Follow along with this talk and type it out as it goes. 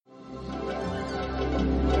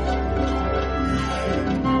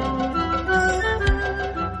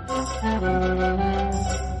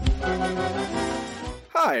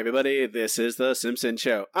everybody, this is The Simpson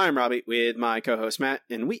Show. I'm Robbie with my co-host Matt,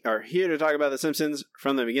 and we are here to talk about The Simpsons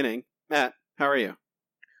from the beginning. Matt, how are you?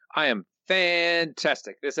 I am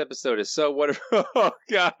fantastic. This episode is so wonderful. Oh,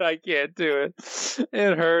 God, I can't do it.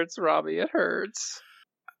 It hurts, Robbie. It hurts.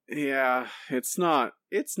 Yeah, it's not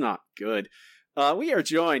good. We are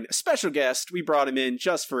joined, a special guest. We brought him in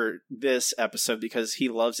just for this episode because he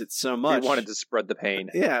loves it so much. We wanted to spread the pain.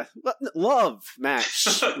 Yeah, love, Matt.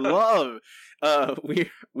 Love.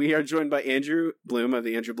 We are joined by Andrew Bloom of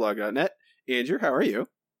the AndrewBlog.net. Andrew, how are you?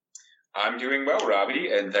 I'm doing well,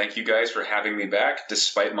 Robbie, and thank you guys for having me back,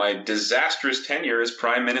 despite my disastrous tenure as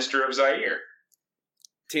Prime Minister of Zaire.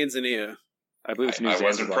 Tanzania. I believe it's New Zealand. I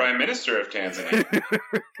wasn't Prime Minister of Tanzania.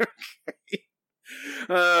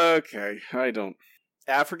 Okay, I don't.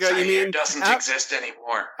 Africa, Zaire you mean? Doesn't exist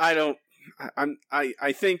anymore. I don't.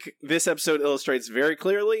 I think this episode illustrates very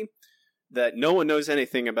clearly that no one knows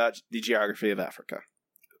anything about the geography of Africa,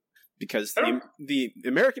 because the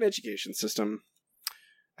American education system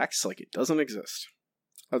acts like it doesn't exist.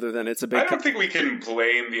 Other than it's a big. I don't think we can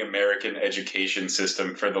blame the American education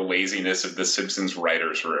system for the laziness of the Simpsons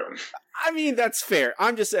writers' room. I mean, that's fair.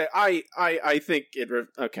 I'm just saying, I think it...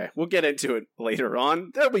 Okay, we'll get into it later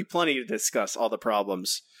on. There'll be plenty to discuss all the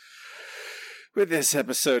problems with this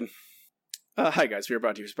episode. Hi guys, we are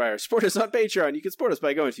brought to you by support us on Patreon. You can support us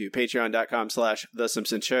by going to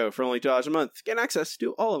patreon.com/TheSimpsonsShow for only $2 a month. Get access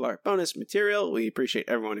to all of our bonus material. We appreciate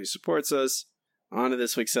everyone who supports us. On to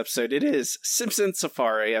this week's episode. It is Simpson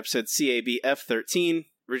Safari, episode CABF13,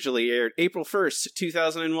 originally aired April 1st,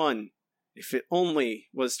 2001. If it only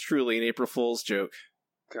was truly an April Fool's joke.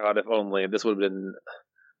 God, if only. This would have been...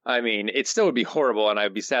 I mean, it still would be horrible, and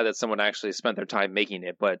I'd be sad that someone actually spent their time making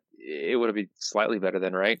it, but it would have been slightly better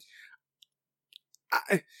than, right?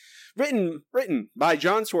 Written by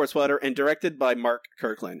John Swartzwelder and directed by Mark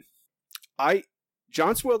Kirkland.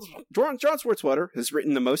 John Swartzwelder has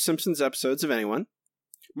written the most Simpsons episodes of anyone.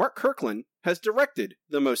 Mark Kirkland has directed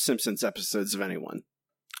the most Simpsons episodes of anyone.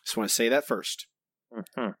 Just want to say that first.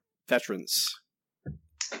 Mm-hmm. Veterans.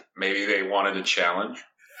 Maybe they wanted a challenge.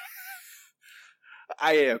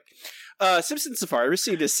 Simpson Safari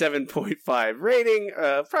received a 7.5 rating,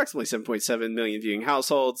 approximately 7.7 million viewing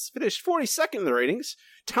households, finished 42nd in the ratings,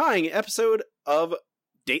 tying an episode of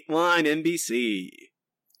Dateline NBC.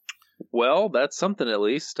 Well, that's something at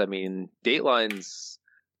least. I mean, Dateline's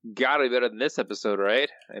gotta be better than this episode, right?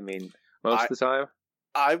 I mean, most of the time.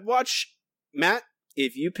 I watch, Matt,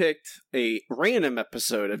 if you picked a random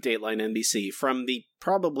episode of Dateline NBC from the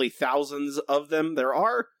probably thousands of them there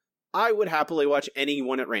are, I would happily watch any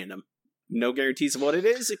one at random. No guarantees of what it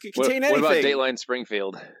is. It could contain anything. What about Dateline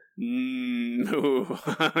Springfield? No,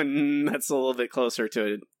 that's a little bit closer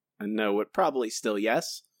to a no. But probably still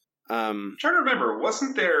yes. I'm trying to remember,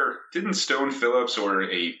 didn't Stone Phillips or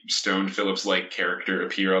a Stone Phillips-like character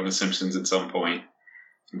appear on The Simpsons at some point?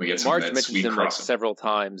 We get some Marge of that mentions sweet him crossing. several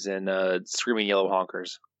times in Screaming Yellow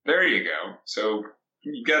Honkers. There you go. So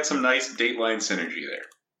you got some nice Dateline synergy there.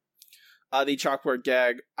 The chalkboard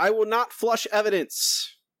gag. I will not flush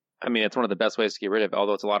evidence. I mean, it's one of the best ways to get rid of it,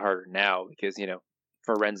 although it's a lot harder now because,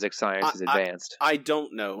 forensic science is advanced. I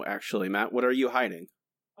don't know, actually, Matt. What are you hiding?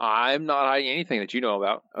 I'm not hiding anything that you know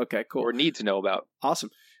about. Okay, cool. Or need to know about. Awesome.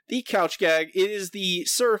 The couch gag. It is the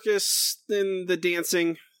circus and the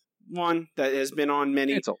dancing one that has been on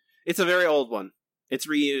many... It's a very old one. It's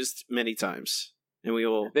reused many times. And we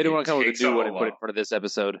will... They didn't want to come up with a new one and put it in front of this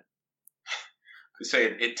episode. Say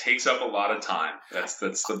it takes up a lot of time. That's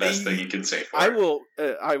the best thing you can say for I will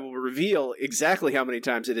reveal exactly how many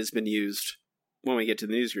times it has been used when we get to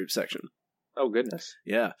the newsgroup section. Oh, goodness.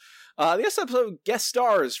 Yeah. This episode guest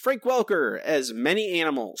stars Frank Welker as many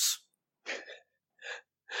animals.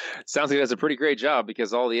 Sounds like that's a pretty great job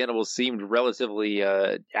because all the animals seemed relatively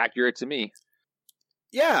accurate to me.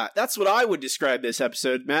 Yeah, that's what I would describe this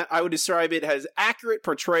episode, Matt. I would describe it as accurate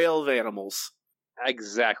portrayal of animals.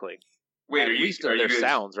 Exactly. Wait, at least their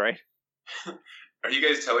sounds, right? Are you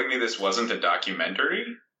guys telling me this wasn't a documentary?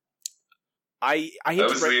 I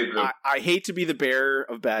hate to be the bearer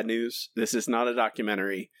of bad news. This is not a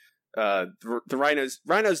documentary. The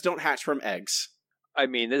rhinos don't hatch from eggs. I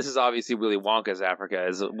mean, this is obviously Willy Wonka's Africa,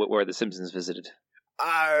 is where the Simpsons visited.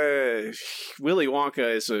 Willy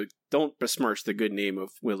Wonka is don't besmirch the good name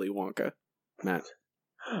of Willy Wonka, Matt.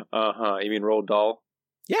 You mean Roald Dahl?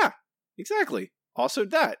 Yeah, exactly. Also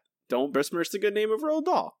that. Don't besmirch the good name of Roald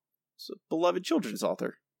Dahl. It's a beloved children's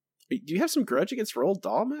author. Do you have some grudge against Roald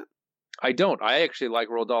Dahl, Matt? I don't. I actually like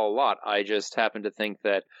Roald Dahl a lot. I just happen to think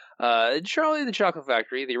that Charlie and the Chocolate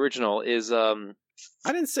Factory, the original, is... I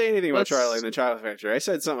didn't say anything about Charlie and the Chocolate Factory. I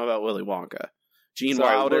said something about Willy Wonka. Gene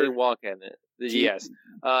Willy Wilder. Wonka. Yes.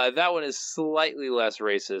 That one is slightly less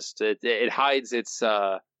racist. It hides its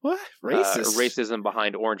what? Racist? Racism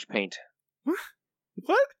behind orange paint.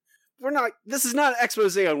 What? This is not an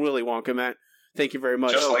expose on Willy Wonka, Matt. Thank you very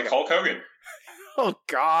much. Just like Hulk Hogan. Oh,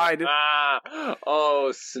 God.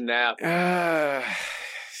 Oh, snap.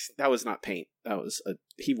 That was not paint.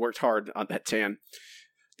 He worked hard on that tan.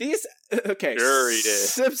 Okay. Sure he did.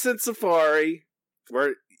 Simpson Safari,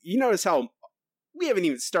 where you notice how we haven't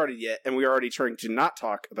even started yet, and we're already trying to not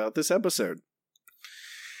talk about this episode.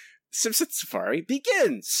 Simpson Safari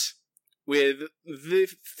begins with the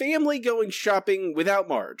family going shopping without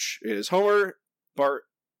Marge. It is Homer, Bart,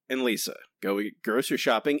 and Lisa going grocery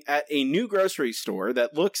shopping at a new grocery store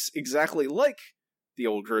that looks exactly like the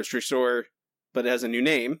old grocery store, but it has a new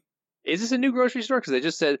name. Is this a new grocery store? Because they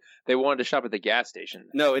just said they wanted to shop at the gas station.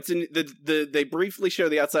 No, it's in they briefly show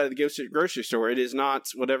the outside of the grocery store. It is not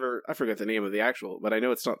whatever, I forget the name of the actual, but I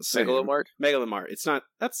know it's not the same. Megalomart. It's not,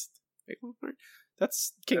 that's Megalomart?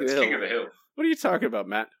 That's King of the Hill. What are you talking about,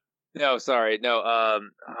 Matt? No, sorry. No,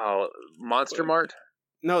 Monster Mart?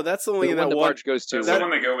 No, that's the only one that Marge goes to. That's the one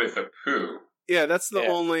they go with the poo. Yeah, that's the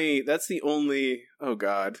only, oh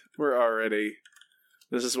God,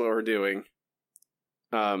 this is what we're doing.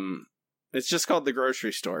 It's just called the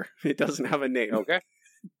grocery store. It doesn't have a name. Okay.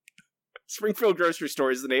 Springfield Grocery Store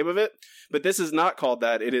is the name of it, but this is not called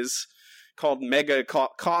that. It is called Mega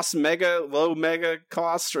Cost Mega, Low Mega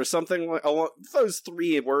Cost, or something like those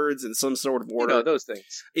three words in some sort of order. You know, those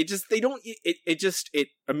things. It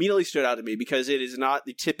immediately stood out to me because it is not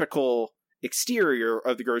the typical exterior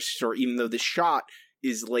of the grocery store, even though the shot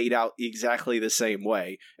is laid out exactly the same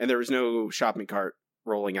way, and there is no shopping cart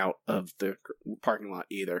rolling out of the parking lot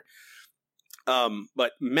either.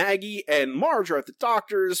 But Maggie and Marge are at the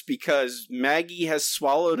doctor's because Maggie has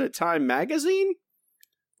swallowed a Time magazine?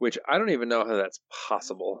 Which I don't even know how that's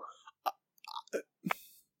possible.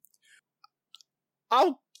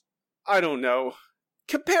 I don't know.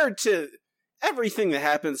 Compared to everything that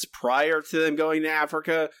happens prior to them going to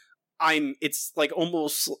Africa, it's like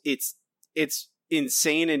almost, it's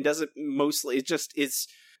insane and doesn't mostly,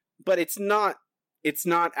 but it's not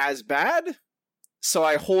as bad, so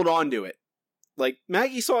I hold on to it. Like,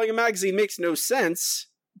 Maggie swallowing a magazine makes no sense,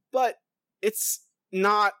 but it's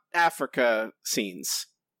not Africa scenes.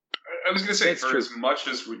 I was going to say, for as much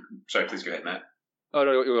as we... Sorry, please go ahead, Matt. Oh,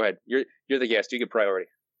 no, go ahead. You're the guest. You get priority.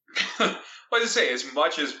 Well, I was going to say, as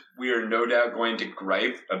much as we are no doubt going to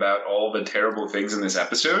gripe about all the terrible things in this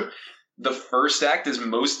episode, the first act is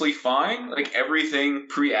mostly fine. Like, everything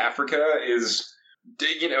pre-Africa is... that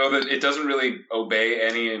it doesn't really obey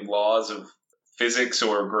any laws of physics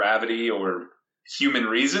or gravity or human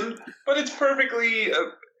reason, but it's perfectly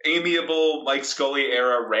amiable Mike Scully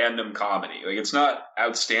era random comedy. Like, it's not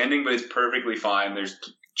outstanding, but it's perfectly fine. There's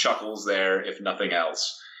chuckles there, if nothing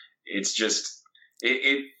else. It's just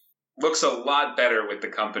it looks a lot better with the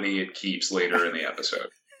company it keeps later in the episode.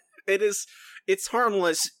 It's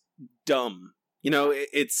harmless dumb.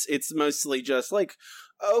 It's mostly just like,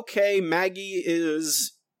 okay, Maggie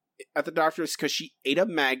is at the doctor's because she ate a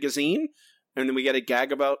magazine, and then we get a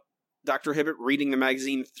gag about Dr. Hibbert reading the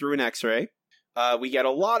magazine through an x-ray. We get a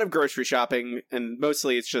lot of grocery shopping, and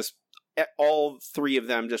mostly it's just all three of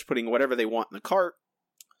them just putting whatever they want in the cart.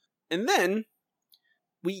 And then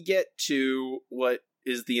we get to what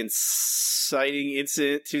is the inciting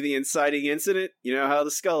incident. You know how the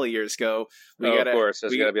Scully years go. Of course.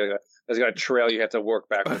 There's got a trail you have to work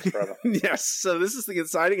backwards from. Yes, so this is the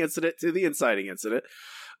inciting incident to the inciting incident,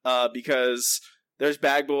 because there's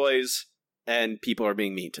bag boys and people are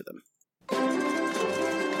being mean to them.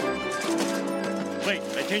 Wait,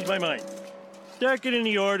 I changed my mind. Stack it in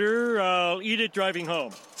the order. I'll eat it driving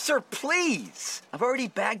home. Sir, please. I've already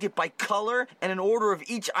bagged it by color and an order of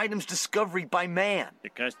each item's discovery by man. The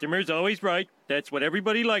customer's always right. That's what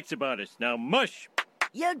everybody likes about us. Now, mush.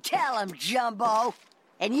 You tell him, Jumbo.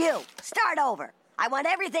 And you, start over. I want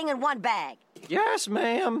everything in one bag. Yes,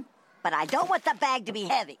 ma'am. But I don't want the bag to be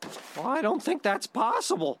heavy. Well, I don't think that's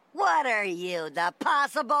possible. What are you, the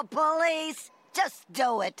possible police? Just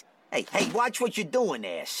do it. Hey, watch what you're doing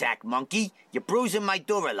there, sack monkey. You're bruising my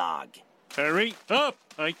Duralog. Hurry up!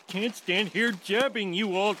 I can't stand here jabbing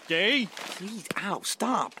you all day. Please, ow,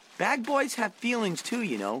 stop. Bag boys have feelings too,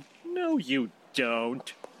 you know. No, you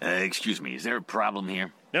don't. Excuse me, is there a problem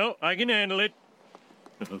here? No, I can handle it.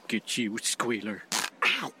 I'll get you, squealer.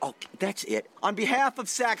 Ow, oh, that's it. On behalf of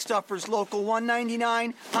Sack Stuffers Local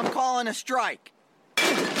 199, I'm calling a strike.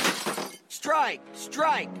 Strike,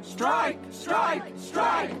 strike, strike, strike,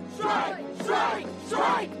 strike, strike, strike,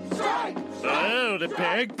 strike, strike. Oh, the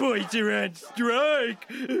bag boys are on strike.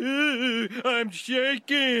 I'm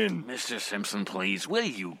shaking. Mr. Simpson, please, will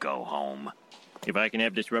you go home? If I can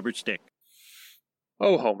have this rubber stick.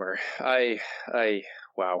 Oh, Homer.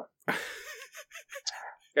 Wow.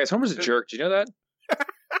 Guys, Homer's a jerk. Do you know that?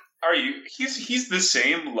 Are you? He's the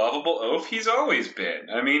same lovable oaf he's always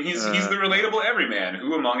been. I mean, he's the relatable everyman.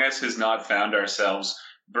 Who among us has not found ourselves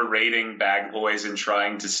berating bag boys and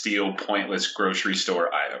trying to steal pointless grocery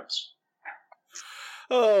store items?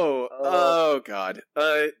 Oh God.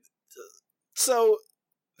 So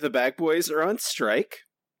the bag boys are on strike,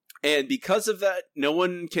 and because of that, no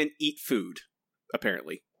one can eat food.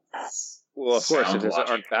 Apparently. Well, of course, if there logic.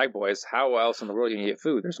 aren't bag boys, how else in the world can you get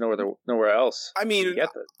food? There's nowhere else. I mean,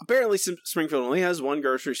 apparently Springfield only has one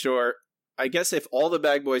grocery store. I guess if all the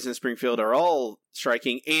bag boys in Springfield are all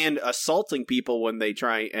striking and assaulting people when they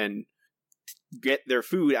try and get their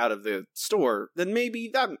food out of the store, then maybe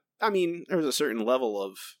that, I mean, there's a certain level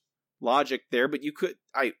of logic there, but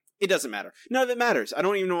it doesn't matter. None of it matters. I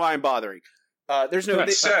don't even know why I'm bothering. There's no...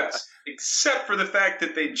 Except for the fact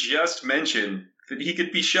that they just mentioned that he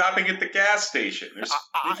could be shopping at the gas station. There's,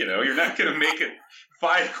 you're not going to make a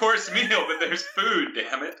 5-course meal, but there's food,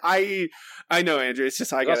 damn it. I know, Andrew. It's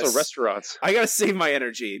just also restaurants. I gotta save my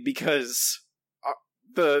energy because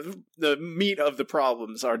the meat of the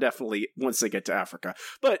problems are definitely once they get to Africa.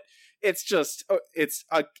 But it's just it's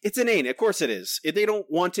inane. Of course it is. They don't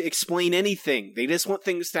want to explain anything. They just want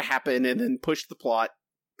things to happen and then push the plot,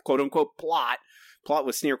 quote unquote plot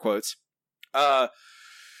with sneer quotes.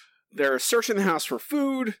 They're searching the house for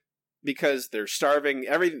food because they're starving.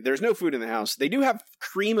 There's no food in the house. They do have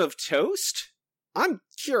cream of toast. I'm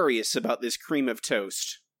curious about this cream of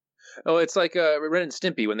toast. Oh, it's like Ren and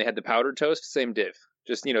Stimpy when they had the powdered toast. Same diff,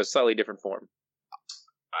 just slightly different form.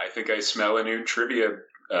 I think I smell a new trivia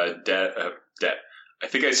debt. I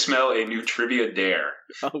think I smell a new trivia dare.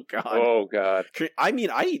 Oh God! Oh God! I mean,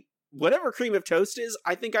 I eat whatever cream of toast is.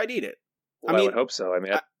 I think I'd eat it. Well, I would hope so. I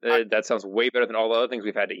mean, that sounds way better than all the other things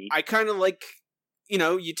we've had to eat. I kind of like,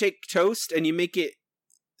 you take toast and you make it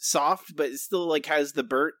soft, but it still has the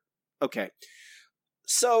burnt. Okay.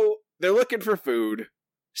 So they're looking for food.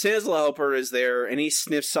 Santa's little helper is there, and he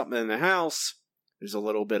sniffs something in the house. There's a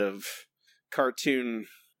little bit of cartoon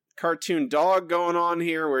dog going on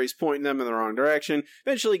here, where he's pointing them in the wrong direction.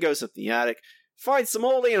 Eventually goes up the attic, finds some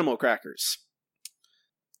old animal crackers,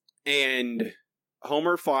 and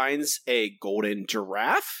Homer finds a golden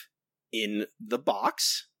giraffe in the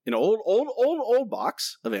box, an old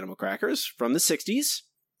box of animal crackers from the 60s,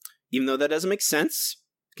 even though that doesn't make sense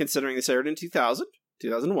considering this aired in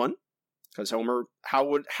 2001. Because Homer, how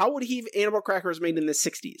would he have animal crackers made in the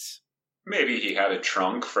 60s? Maybe he had a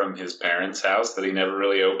trunk from his parents' house that he never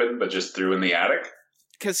really opened, but just threw in the attic.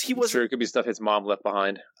 Because he was sure it could be stuff his mom left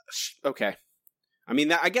behind. Okay, I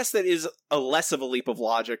mean I guess that is a less of a leap of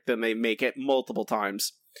logic than they make it multiple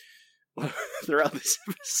times throughout this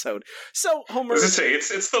episode. So Homer, as I say,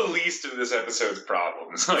 it's the least of this episode's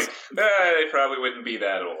problems. They probably wouldn't be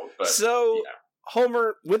that old. But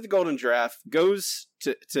Homer with the golden giraffe goes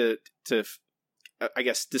to I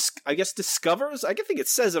guess discovers, I think it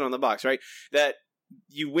says it on the box, right, that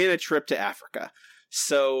you win a trip to Africa.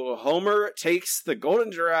 So Homer takes the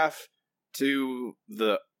golden giraffe to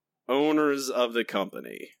the owners of the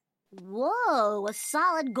company. Whoa, a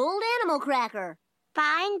solid gold animal cracker.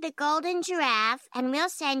 Find the golden giraffe and we'll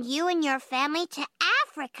send you and your family to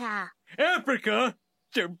Africa. Africa?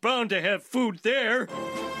 They're bound to have food there.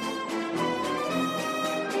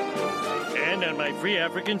 And on my free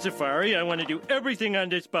African safari, I want to do everything on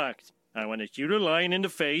this box. I want to shoot a lion in the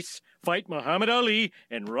face, fight Muhammad Ali,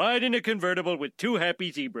 and ride in a convertible with 2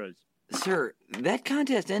 happy zebras. Sir, that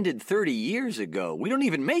contest ended 30 years ago. We don't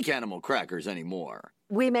even make animal crackers anymore.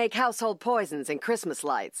 We make household poisons and Christmas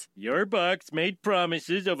lights. Your box made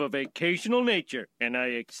promises of a vacational nature, and I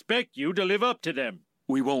expect you to live up to them.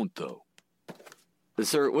 We won't, though.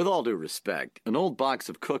 Sir, with all due respect, an old box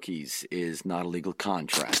of cookies is not a legal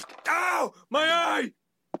contract. Ow! My eye!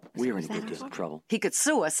 We're in big deal of trouble. He could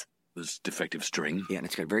sue us. This defective string? Yeah, and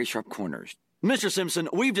it's got very sharp corners. Mr. Simpson,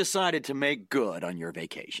 we've decided to make good on your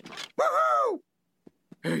vacation. Woohoo!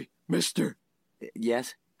 Hey, mister.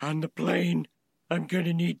 Yes? On the plane, I'm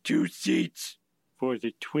gonna need 2 seats for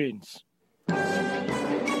the twins.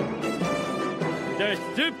 The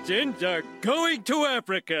Simpsons are going to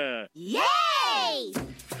Africa! Yay!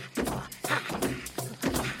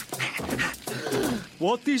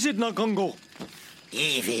 What is it, Nagongo?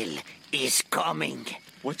 Evil is coming.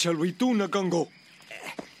 What shall we do, Nagongo?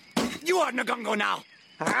 You are Nagongo now.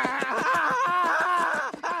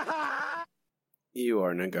 You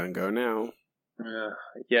are Nagongo now.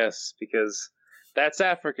 Yes, because That's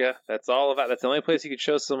Africa. That's all about. That's the only place you could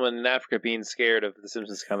show someone in Africa being scared of the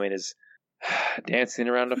Simpsons coming is dancing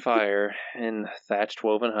around a fire in thatched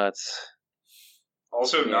woven huts.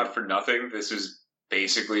 Also, not for nothing, this is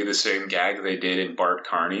basically the same gag they did in Bart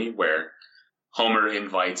Carney, where Homer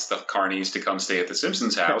invites the Carneys to come stay at the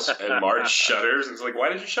Simpsons house, and Marge shudders and is like, "Why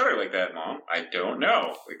did you shudder like that, Mom?" "I don't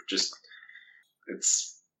know." Like, just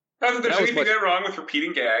it's not that there's anything that wrong with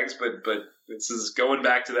repeating gags, but this is going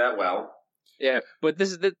back to that well. Yeah, but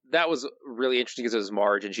that was really interesting because it was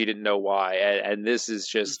Marge and she didn't know why, and this is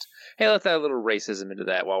just, hey, let's add a little racism into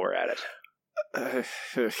that while we're at it.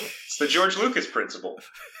 It's the George Lucas principle.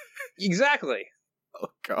 Exactly. Oh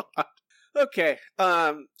God. Okay.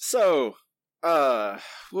 So,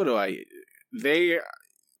 what do I?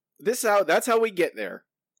 That's how we get there.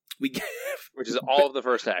 Which is all of the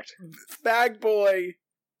first act. Fag boy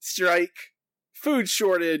strike, food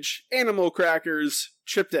shortage, animal crackers,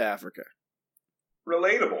 trip to Africa.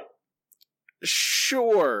 Relatable.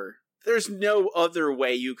 Sure. There's no other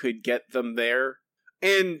way you could get them there.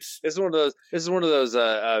 And this is one of those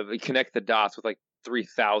connect the dots with like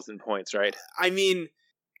 3,000 points, right? I mean,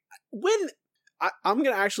 I'm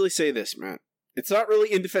going to actually say this, Matt. It's not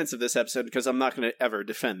really in defense of this episode because I'm not going to ever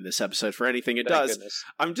defend this episode for anything it does. Goodness.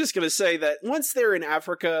 I'm just going to say that once they're in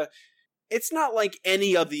Africa, it's not like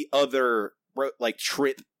any of the other like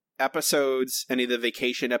trip episodes, any of the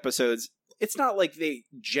vacation episodes. It's not like they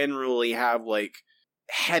generally have like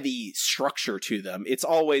heavy structure to them. It's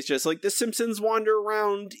always just like the Simpsons wander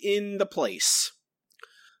around in the place.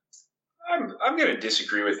 I'm going to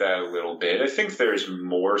disagree with that a little bit. I think there's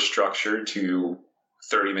more structure to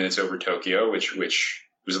 30 Minutes Over Tokyo, which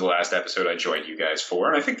was the last episode I joined you guys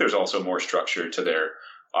for. And I think there's also more structure to their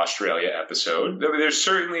Australia episode. I mean, there's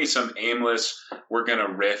certainly some aimless, we're going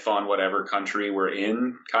to riff on whatever country we're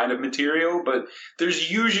in kind of material, but there's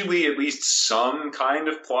usually at least some kind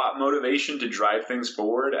of plot motivation to drive things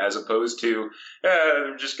forward, as opposed to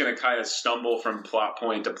they're just going to kind of stumble from plot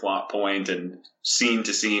point to plot point and scene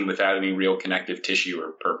to scene without any real connective tissue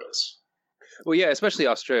or purpose. Well, yeah, especially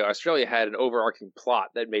Australia. Australia had an overarching plot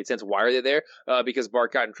that made sense. Why are they there? Because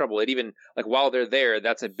Bart got in trouble. And even like while they're there,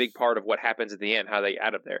 that's a big part of what happens at the end, how they get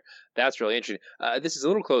out of there. That's really interesting. This is a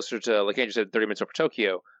little closer to, like Andrew said, 30 Minutes Over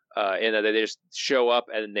Tokyo, in that they just show up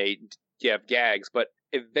and they have gags, but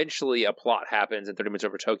eventually a plot happens in 30 Minutes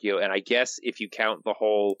Over Tokyo. And I guess if you count the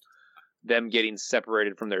whole them getting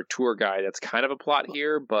separated from their tour guide, that's kind of a plot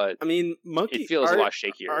here, but I mean, Monkey, it feels a lot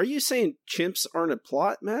shakier. Are you saying chimps aren't a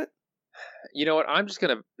plot, Matt? You know what? I'm just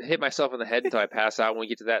going to hit myself in the head until I pass out. When we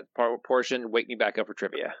get to that portion, wake me back up for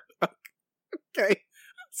trivia. Okay.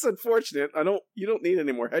 It's unfortunate. You don't need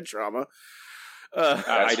any more head trauma.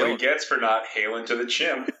 That's what he gets for not hailing to the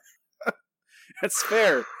chimp. That's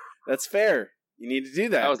fair. That's fair. You need to do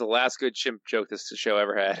that. That was the last good chimp joke this show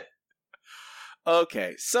ever had.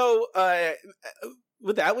 Okay. So,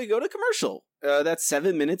 with that, we go to commercial. That's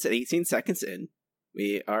 7 minutes and 18 seconds in.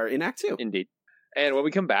 We are in Act 2. Indeed. And when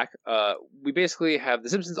we come back, we basically have the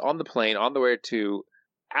Simpsons on the plane on the way to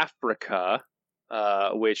Africa,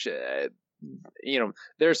 which,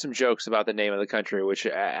 there's some jokes about the name of the country, which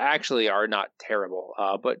actually are not terrible,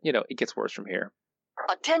 but, it gets worse from here.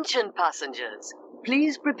 Attention passengers,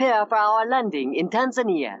 please prepare for our landing in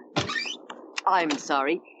Tanzania. I'm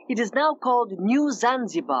sorry, it is now called New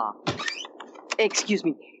Zanzibar. Excuse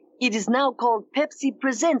me, it is now called Pepsi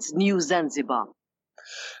Presents New Zanzibar.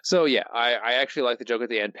 So, yeah, I actually like the joke at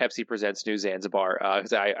the end, Pepsi Presents New Zanzibar,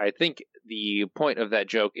 because I think the point of that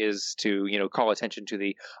joke is to, call attention to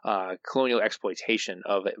the colonial exploitation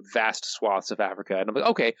of vast swaths of Africa. And I'm like,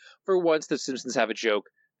 okay, for once the Simpsons have a joke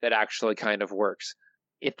that actually kind of works.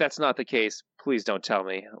 If that's not the case, please don't tell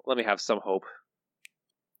me. Let me have some hope.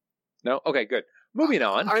 No? Okay, good. Moving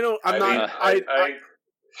on.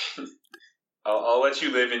 I'll let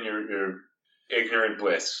you live in your ignorant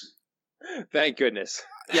bliss. Thank goodness.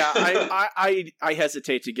 Yeah, I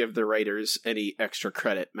hesitate to give the writers any extra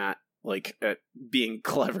credit, Matt, like at being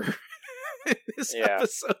clever in this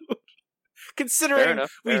episode. Considering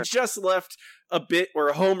we just left a bit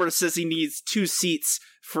where Homer says he needs 2 seats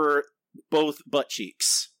for both butt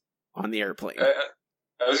cheeks on the airplane.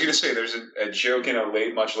 I was going to say, there's a joke in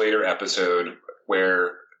a much later episode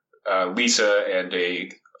where Lisa and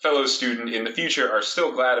a fellow student in the future are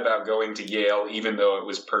still glad about going to Yale, even though it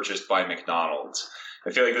was purchased by McDonald's. I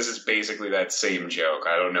feel like this is basically that same joke.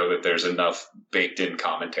 I don't know that there's enough baked-in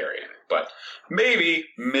commentary in it, but maybe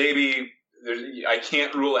I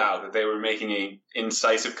can't rule out that they were making an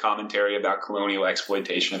incisive commentary about colonial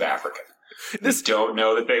exploitation of Africa. don't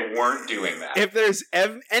know that they weren't doing that. If there's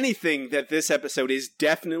anything that this episode is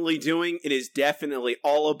definitely doing, it is definitely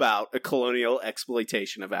all about a colonial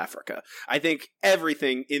exploitation of Africa. I think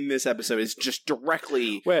everything in this episode is just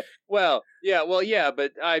directly... Well, yeah,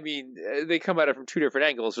 but I mean, they come at it from two different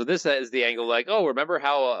angles. So this is the angle like, oh, remember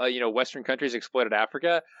how, Western countries exploited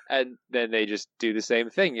Africa? And then they just do the same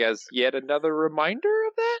thing as yet another reminder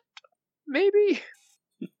of that? Maybe?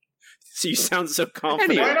 So you sound so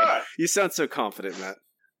confident. Why not? You sound so confident, Matt.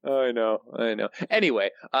 I know. Anyway,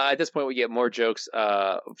 at this point, we get more jokes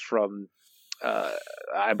from,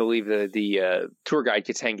 I believe, the tour guide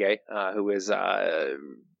Kitenge, who is,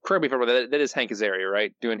 correct me if I'm wrong, that is Hank Azaria,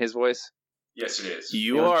 right? Doing his voice? Yes, it is.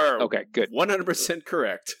 You are okay, good. 100%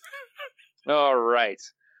 correct. All right.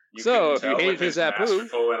 You so, if you hate his Apu,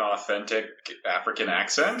 masterful and authentic African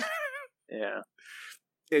accent. Yeah.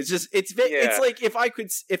 It's just it's like if I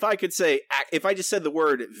just said the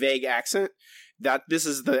word vague accent, that this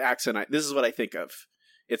is the accent this is what I think of.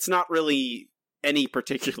 It's not really any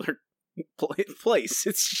particular place.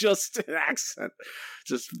 It's just an accent,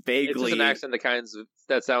 just vaguely. It's just an accent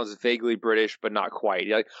that sounds vaguely British, but not quite.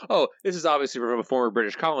 You're like, oh, this is obviously from a former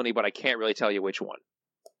British colony, but I can't really tell you which one.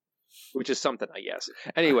 Which is something, I guess.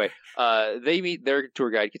 Anyway, they meet their tour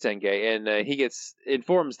guide Kitenge, and he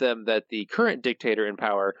informs them that the current dictator in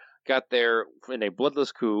power got there in a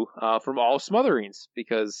bloodless coup from all smotherings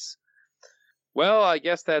because, well, I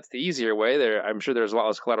guess that's the easier way. I'm sure there's a lot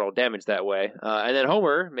less collateral damage that way. And then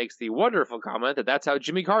Homer makes the wonderful comment that that's how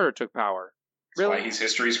Jimmy Carter took power. That's why he's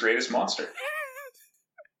history's greatest monster.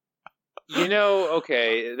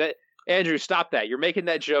 Okay, that. Andrew, stop that. You're making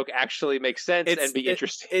that joke actually make sense and be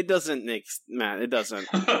interesting. It doesn't make... Matt, it doesn't.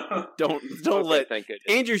 Don't okay, let... Thank goodness.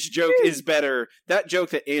 Andrew's joke is better. That joke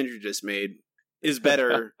that Andrew just made is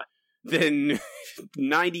better than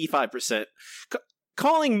 95%.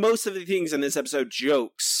 Calling most of the things in this episode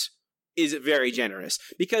jokes is very generous.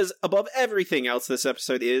 Because above everything else this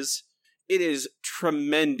episode it is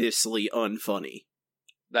tremendously unfunny.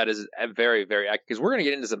 That is very, very accurate. Because we're going to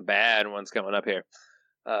get into some bad ones coming up here.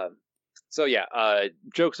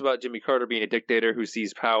 Jokes about Jimmy Carter being a dictator who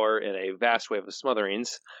seized power in a vast wave of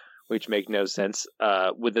smotherings, which make no sense.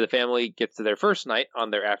 When the family gets to their first night on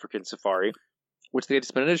their African safari, which they had to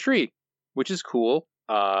spend in a tree, which is cool.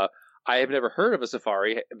 I have never heard of a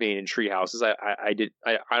safari being in tree houses. I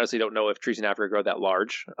honestly don't know if trees in Africa grow that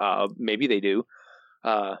large. Maybe they do.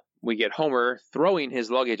 We get Homer throwing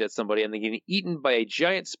his luggage at somebody and then getting eaten by a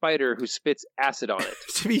giant spider who spits acid on it.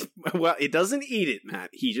 Well, it doesn't eat it,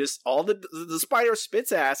 Matt. He just the spider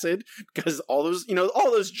spits acid because all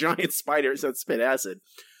those giant spiders that spit acid.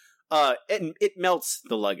 And it melts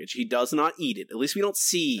the luggage. He does not eat it. At least we don't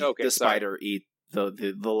see the spider eat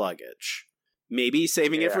the luggage. Maybe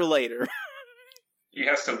saving it for later. He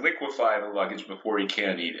has to liquefy the luggage before he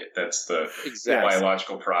can eat it. That's the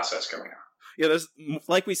biological process going on. Yeah, there's,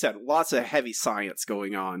 like we said, lots of heavy science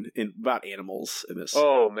going on about animals in this.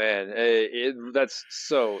 Oh, man. That's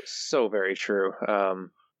so very true.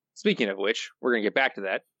 Speaking of which, we're going to get back to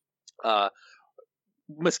that.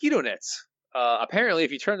 Mosquito nets. Apparently,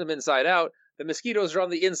 if you turn them inside out, the mosquitoes are on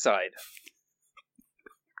the inside.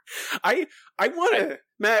 I want to,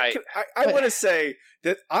 Matt, I want to say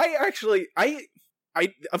that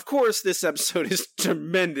of course, this episode is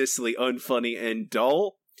tremendously unfunny and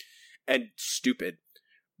dull. And stupid,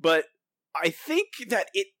 but I think that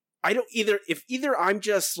if either I'm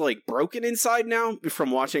just like broken inside now from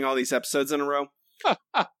watching all these episodes in a row,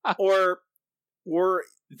 or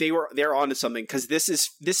they're onto something, because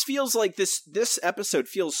this feels like this episode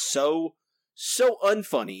feels so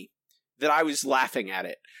unfunny that I was laughing at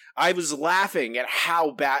it. I was laughing at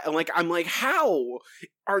how bad, and I'm like, how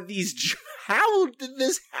did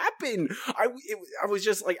this happen? I was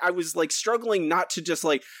just like, I was like struggling not to just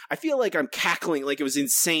like, I feel like I'm cackling, like it was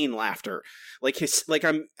insane laughter. I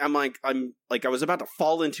was about to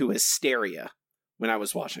fall into hysteria when I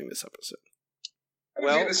was watching this episode.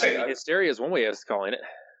 Well, hysteria is one way of calling it.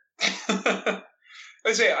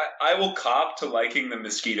 I say, I will cop to liking the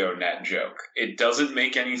mosquito net joke. It doesn't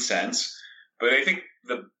make any sense, but I think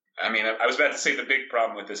I was about to say the big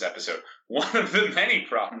problem with this episode. One of the many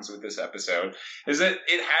problems with this episode is that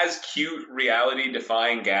it has cute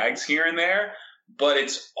reality-defying gags here and there, but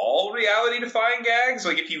it's all reality-defying gags.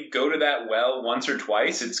 Like, if you go to that well once or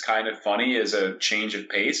twice, it's kind of funny as a change of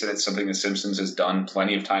pace, and it's something The Simpsons has done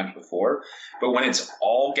plenty of times before. But when it's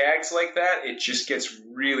all gags like that, it just gets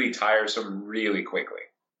really tiresome really quickly.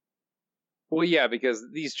 Well, yeah, because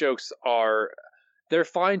these jokes they're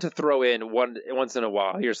fine to throw in once in a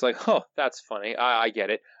while. You're just like, oh, that's funny. I get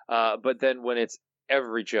it. But then when it's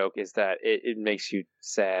every joke is that, it makes you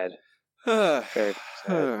sad. Very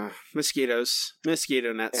sad. Mosquitoes.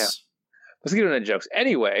 Mosquito nets. Yeah. Mosquito net jokes.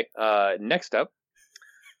 Anyway, next up,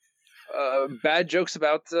 bad jokes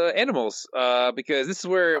about animals, because this is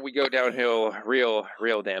where we go downhill real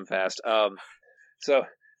damn fast. So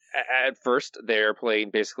at first they're playing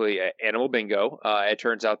basically animal bingo. It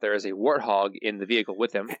turns out there is a warthog in the vehicle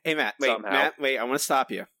with them. Hey Matt, wait, I want to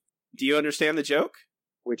stop you. Do you understand the joke?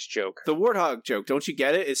 Which joke? The warthog joke. Don't you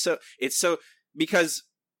get it? It's so because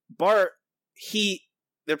Bart,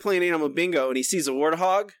 they're playing animal bingo and he sees a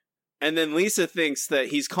warthog, and then Lisa thinks that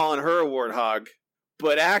he's calling her a warthog,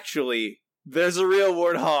 but actually there's a real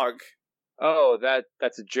warthog. Oh,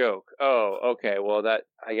 that's a joke. Oh, okay. Well,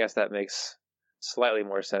 I guess that makes slightly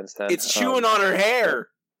more sense then. It's chewing on her hair.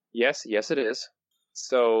 Yes, it is.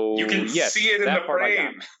 So you can see it in the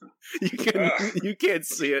frame. You can't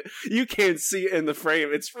see it. You can't see it in the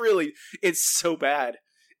frame. It's so bad.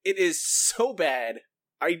 It is so bad.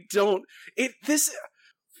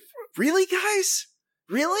 Really, guys?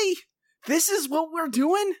 Really? This is what we're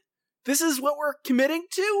doing? This is what we're committing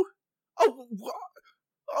to?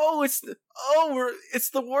 It's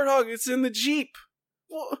the warthog. It's in the Jeep.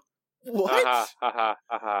 What? What?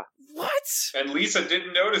 And Lisa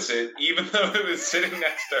didn't notice it, even though it was sitting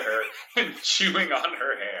next to her and chewing on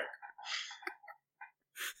her hair.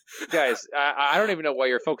 Guys, I don't even know why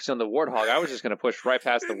you're focusing on the warthog. I was just going to push right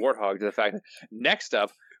past the warthog to the fact that next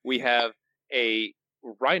up we have a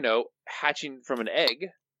rhino hatching from an egg,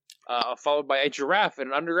 followed by a giraffe in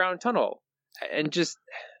an underground tunnel, and just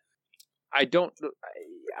I don't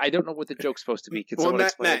know what the joke's supposed to be. Well,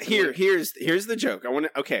 Matt, here's the joke.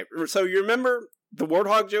 Okay, so you remember the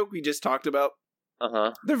warthog joke we just talked about?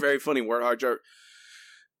 Uh-huh. The very funny warthog joke.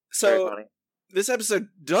 So this episode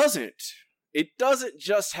doesn't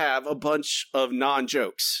just have a bunch of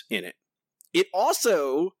non-jokes in it. It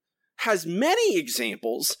also has many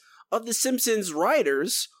examples of the Simpsons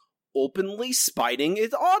writers openly spiting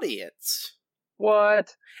its audience.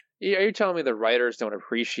 What? Are you telling me the writers don't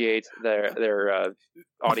appreciate their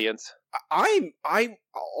audience?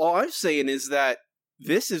 All I'm saying is that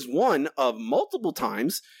this is one of multiple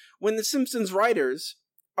times when the Simpsons writers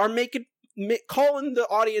are calling the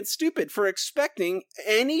audience stupid for expecting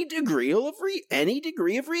any degree of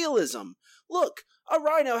realism. Look, a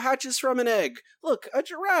rhino hatches from an egg. Look, a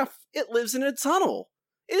giraffe, it lives in a tunnel.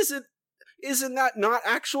 Isn't that not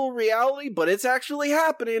actual reality? But it's actually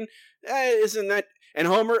happening. Isn't that? And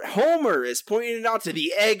Homer is pointing it out to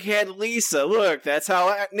the egghead Lisa. Look, that's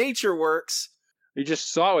how nature works. You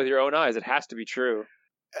just saw it with your own eyes. It has to be true.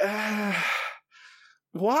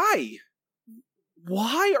 Why?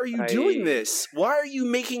 Why are you doing this? Why are you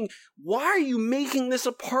making this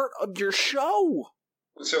a part of your show?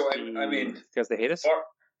 So I mean, because they hate us.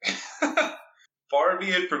 Far be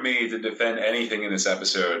it from me to defend anything in this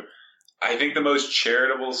episode. I think the most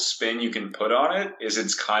charitable spin you can put on it is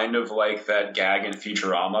it's kind of like that gag in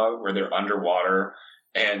Futurama where they're underwater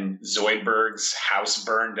and Zoidberg's house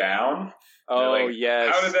burned down. Oh, like,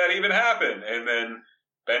 yes. How did that even happen? And then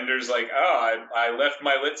Bender's like, I left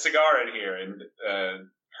my lit cigar in here. And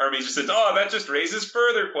Hermes just says, that just raises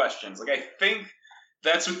further questions. Like, I think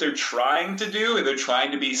that's what they're trying to do. And they're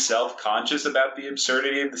trying to be self-conscious about the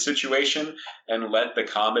absurdity of the situation and let the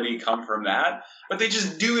comedy come from that. But they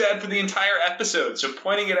just do that for the entire episode. So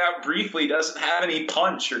pointing it out briefly doesn't have any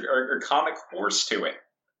punch or comic force to it.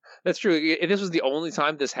 That's true. If this was the only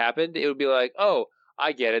time this happened, it would be like, oh,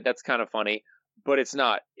 I get it. That's kind of funny. But it's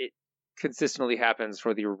not. It consistently happens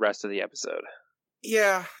for the rest of the episode.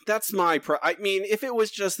 Yeah, that's my I mean, if it was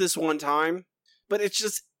just this one time, but it's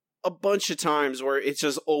just a bunch of times where it's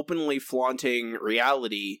just openly flaunting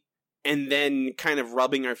reality and then kind of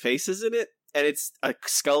rubbing our faces in it. And it's a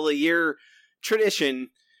skull-a-year tradition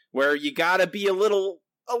where you gotta be a little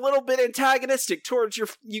bit antagonistic towards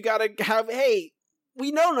you gotta have, hey,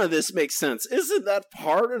 we know none of this makes sense. Isn't that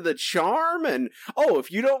part of the charm? And,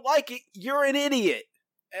 if you don't like it, you're an idiot.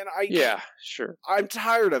 And yeah, sure. I'm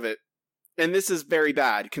tired of it. And this is very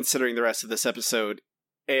bad considering the rest of this episode.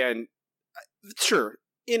 And sure,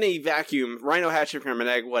 in a vacuum, rhino hatching from an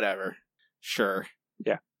egg, whatever. Sure.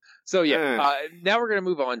 Yeah. So now we're going to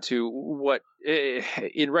move on to what,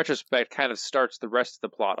 in retrospect, kind of starts the rest of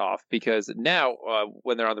the plot off. Because now,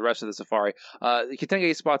 when they're on the rest of the safari,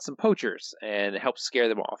 Katenge spots some poachers and helps scare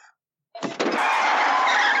them off.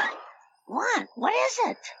 What? What is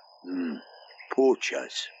it?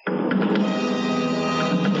 Poachers.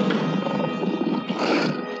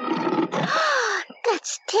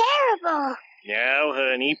 That's terrible. Now,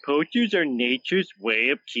 honey, poachers are nature's way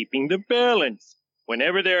of keeping the balance.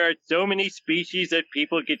 Whenever there are so many species that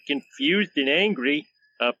people get confused and angry,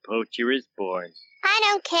 A poacher is born. I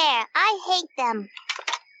don't care. I hate them.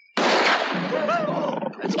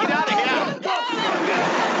 Let's get out of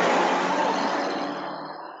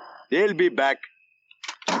here. They'll be back.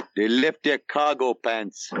 They left their cargo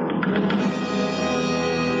pants.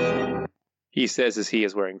 He says as he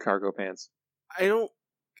is wearing cargo pants. I don't.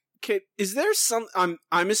 Okay, is there some? I'm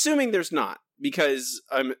assuming there's not because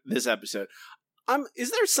this episode.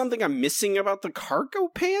 Is there something I'm missing about the cargo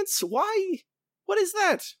pants? Why? What is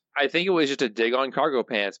that? I think it was just a dig on cargo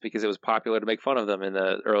pants because it was popular to make fun of them in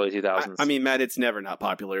the early 2000s. I mean, Matt, it's never not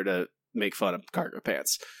popular to make fun of cargo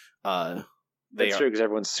pants. That's true because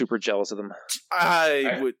everyone's super jealous of them.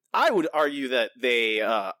 I would argue that they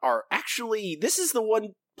are actually. This is the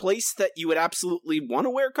one place that you would absolutely want to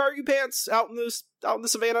wear cargo pants out in the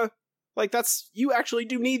savannah. Like you actually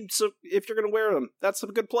do need some if you're going to wear them. That's a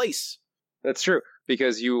good place. That's true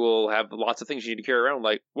because you will have lots of things you need to carry around,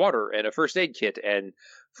 like water and a first aid kit and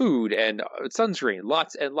food and sunscreen,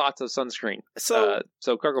 lots and lots of sunscreen. So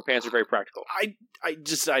cargo pants are very practical.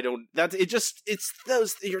 It's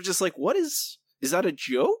those. You're just like, what is that a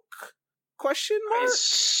joke? Question mark? I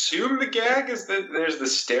assume the gag is that there's the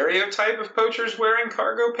stereotype of poachers wearing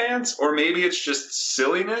cargo pants, or maybe it's just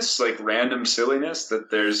silliness, like random silliness that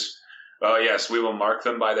there's. Oh yes, we will mark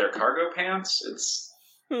them by their cargo pants. It's.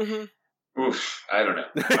 Mm-hmm. Oof, I don't know.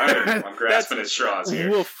 I'm grasping at straws here.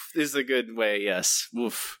 Woof is a good way, yes.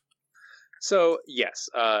 Woof. So, yes,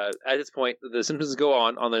 at this point, the Simpsons go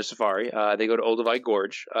on their safari. They go to Olduvai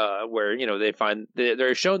Gorge, where, they find,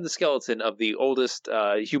 they're shown the skeleton of the oldest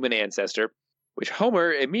human ancestor, which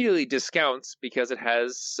Homer immediately discounts because it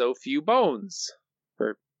has so few bones,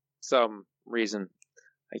 for some reason.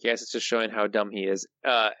 I guess it's just showing how dumb he is.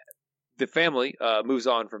 The family moves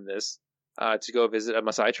on from this to go visit a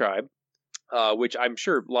Maasai tribe. Which I'm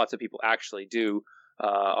sure lots of people actually do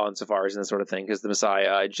on safaris and that sort of thing, because the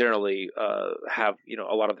Maasai generally have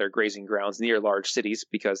a lot of their grazing grounds near large cities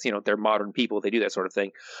because they're modern people. They do that sort of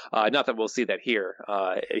thing. Not that we'll see that here.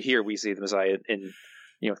 Here we see the Maasai in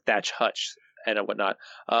thatch huts and whatnot.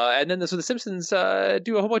 And then the Simpsons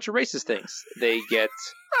do a whole bunch of racist things. They get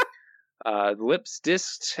lips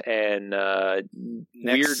disced and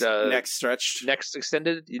necks stretched, necks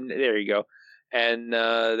extended. There you go. And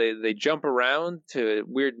they jump around to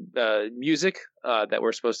weird music that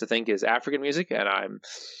we're supposed to think is African music, and I'm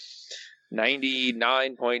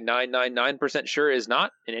 99.999% sure is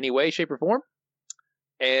not in any way, shape, or form.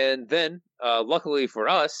 And then, luckily for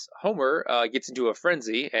us, Homer gets into a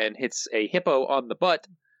frenzy and hits a hippo on the butt,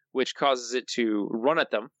 which causes it to run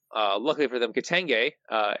at them. Luckily for them, Katenge,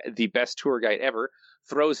 the best tour guide ever,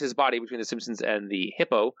 throws his body between the Simpsons and the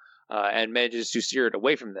hippo and manages to steer it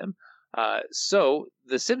away from them. So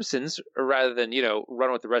the Simpsons, rather than,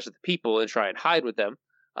 run with the rest of the people and try and hide with them,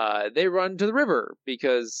 they run to the river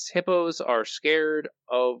because hippos are scared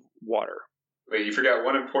of water. Wait, you forgot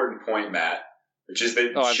one important point, Matt, which is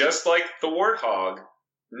that just like the warthog,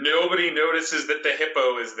 nobody notices that the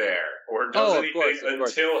hippo is there or does anything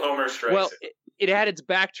until Homer strikes it. Well, it had its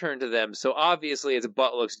back turned to them, so obviously its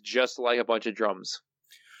butt looks just like a bunch of drums.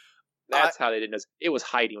 That's how they didn't know. It was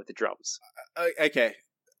hiding with the drums. Okay.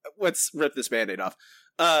 Let's rip this Band-Aid off.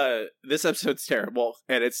 This episode's terrible,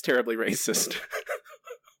 and it's terribly racist.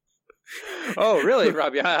 Oh, really,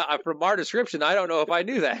 Robbie? From our description, I don't know if I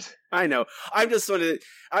knew that. I know. I'm just wondering.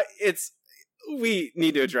 We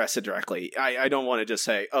need to address it directly. I don't want to just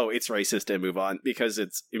say, "Oh, it's racist," and move on, because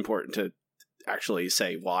it's important to actually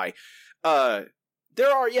say why. There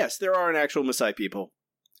are an actual Maasai people,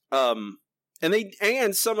 and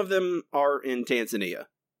some of them are in Tanzania,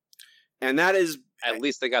 and that is. At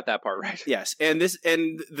least they got that part right. Yes, and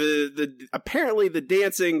the apparently the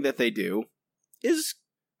dancing that they do is,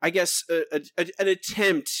 I guess, an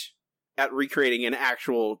attempt at recreating an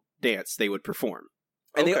actual dance they would perform.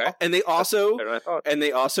 And they also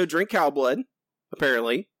drink cow blood,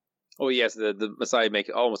 apparently. Oh yes, the Maasai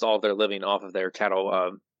make almost all of their living off of their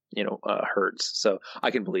cattle, herds. So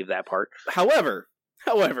I can believe that part.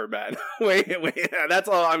 However, man, wait, that's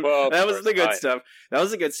all that was the good stuff. That was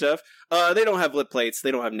the good stuff. They don't have lip plates. They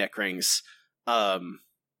don't have neck rings.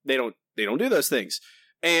 They don't do those things.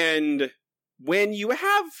 And when you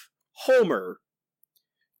have Homer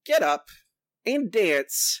get up and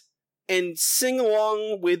dance and sing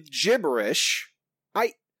along with gibberish,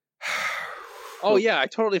 Oh yeah, I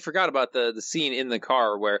totally forgot about the scene in the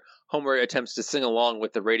car where Homer attempts to sing along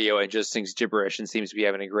with the radio and just sings gibberish and seems to be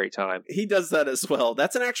having a great time. He does that as well.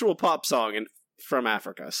 That's an actual pop song from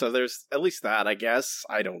Africa, so there's at least that, I guess.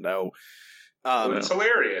 I don't know. It's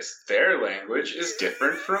hilarious. Their language is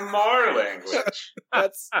different from our language.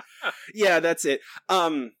 That's it.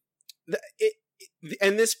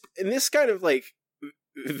 and this kind of like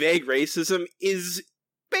vague racism is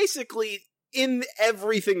basically in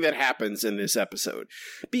everything that happens in this episode,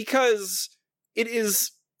 because it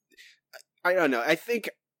is, I don't know, I think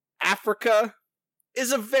Africa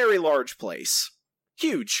is a very large place.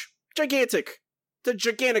 Huge. Gigantic. The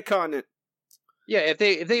gigantic continent. Yeah, if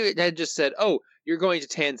they had just said, "Oh, you're going to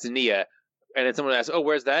Tanzania," and then someone asked, "Oh,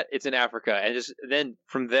 where's that?" It's in Africa, and just then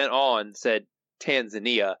from then on said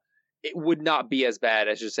Tanzania, it would not be as bad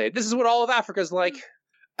as just say, "This is what all of Africa's like."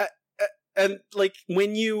 And like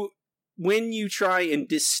when you try and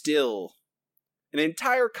distill an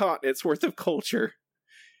entire continent's worth of culture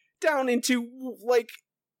down into like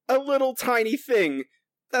a little tiny thing,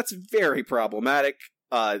 that's very problematic.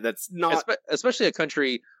 That's not, especially a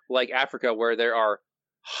country like Africa, where there are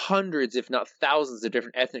hundreds, if not thousands, of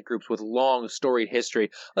different ethnic groups with long, storied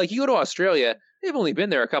history. Like, you go to Australia, they've only been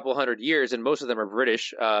there a couple hundred years, and most of them are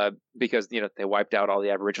British, because, you know, they wiped out all the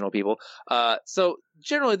Aboriginal people. So,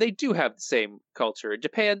 generally, they do have the same culture.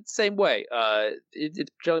 Japan, same way.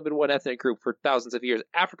 It's generally been one ethnic group for thousands of years.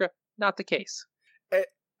 Africa, not the case.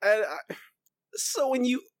 So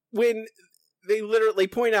when they literally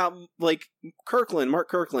point out, like, Mark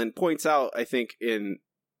Kirkland points out, I think, in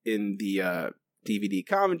the DVD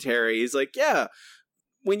commentary, he's like, yeah,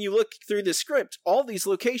 when you look through the script, all these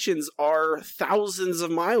locations are thousands of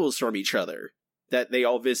miles from each other that they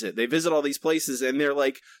all visit. They visit all these places, and they're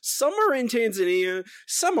like, some are in Tanzania,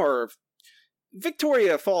 some are...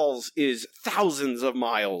 Victoria Falls is thousands of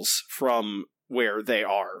miles from where they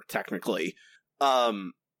are, technically.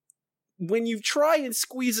 When you try and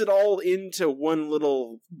squeeze it all into one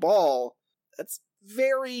little ball, that's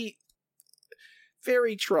very,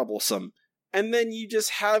 very troublesome. And then you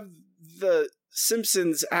just have the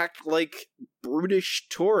Simpsons act like brutish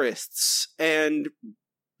tourists and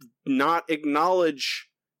not acknowledge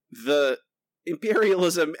the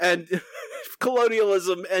imperialism and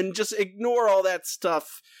colonialism and just ignore all that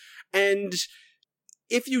stuff. And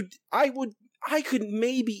I could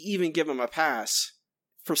maybe even give them a pass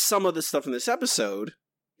for some of the stuff in this episode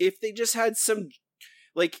if they just had some,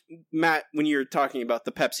 like, Matt, when you're talking about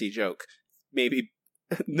the Pepsi joke, maybe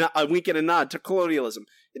a wink and a nod to colonialism.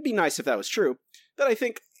 It'd be nice if that was true. But I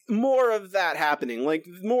think more of that happening, like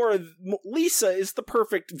Lisa is the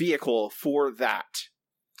perfect vehicle for that.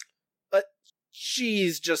 But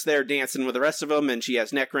she's just there dancing with the rest of them, and she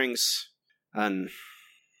has neck rings. And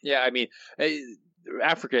yeah, I mean,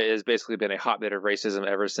 Africa has basically been a hotbed of racism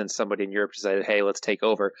ever since somebody in Europe decided, hey, let's take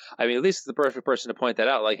over. I mean, at least the perfect person to point that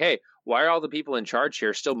out. Like, hey, why are all the people in charge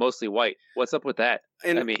here still mostly white? What's up with that?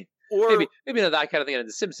 And, I mean, or maybe not that kind of thing in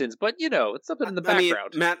The Simpsons, but, you know, it's something in the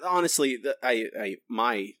background. Mean, Matt, honestly,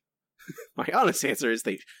 my honest answer is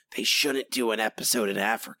they shouldn't do an episode in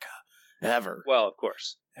Africa ever. Well, of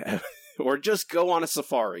course. Or just go on a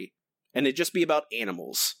safari and it just be about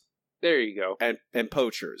animals. There you go. And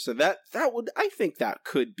poachers. And that would, I think that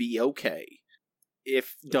could be okay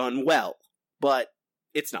if done well, but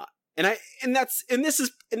it's not. And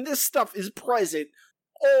this stuff is present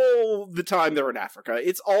all the time they're in Africa.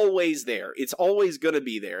 It's always there. It's always going to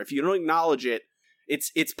be there. If you don't acknowledge it,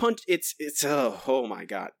 oh my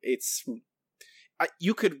god.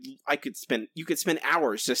 You could spend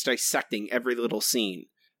hours just dissecting every little scene.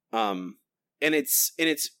 And it's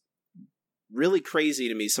really crazy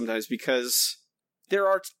to me sometimes because there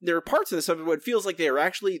are parts of this stuff where it feels like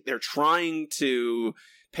they're trying to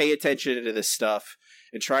pay attention to this stuff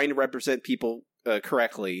and trying to represent people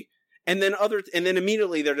correctly. And then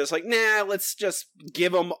immediately they're just like, nah, let's just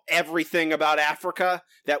give them everything about Africa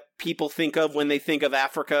that people think of when they think of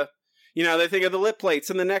Africa. You know, they think of the lip plates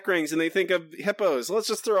and the neck rings and they think of hippos. Let's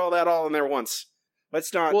just throw all that all in there once.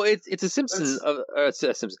 Let's not. Well, it's a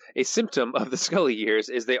symptom of the Scully years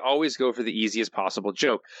is they always go for the easiest possible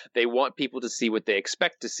joke. They want people to see what they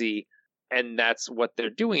expect to see, and that's what they're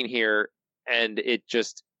doing here, and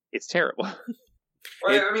it's terrible.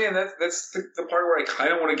 Well, I mean, that's the part where I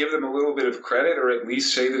kind of want to give them a little bit of credit, or at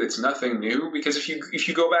least say that it's nothing new. Because if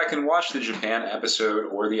you go back and watch the Japan episode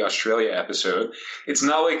or the Australia episode, it's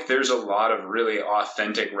not like there's a lot of really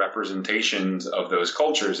authentic representations of those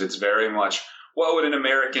cultures. It's very much, what would an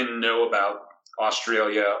American know about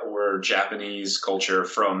Australia or Japanese culture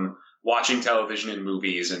from watching television and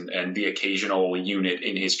movies and the occasional unit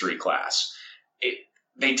in history class?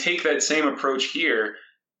 They take that same approach here.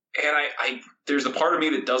 And there's a part of me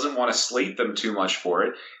that doesn't want to slate them too much for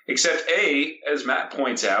it, except as Matt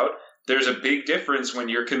points out, there's a big difference when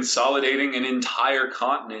you're consolidating an entire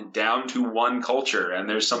continent down to one culture, and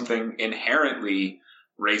there's something inherently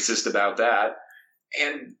racist about that.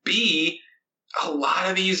 And B, a lot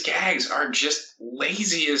of these gags are just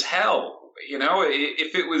lazy as hell. You know,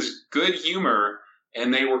 if it was good humor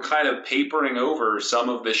and they were kind of papering over some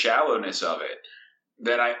of the shallowness of it,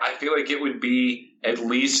 then I feel like it would be at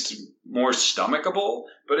least more stomachable,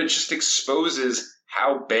 but it just exposes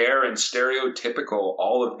how bare and stereotypical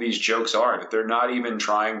all of these jokes are, that they're not even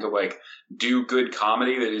trying to like do good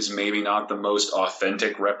comedy that is maybe not the most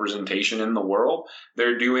authentic representation in the world.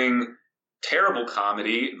 They're doing terrible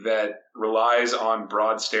comedy that relies on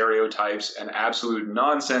broad stereotypes and absolute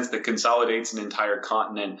nonsense that consolidates an entire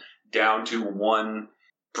continent down to one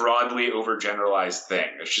broadly overgeneralized thing.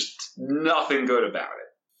 There's just nothing good about it.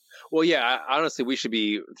 Well, yeah, honestly, we should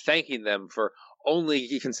be thanking them for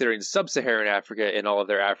only considering sub-Saharan Africa in all of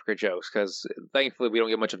their Africa jokes, because thankfully we don't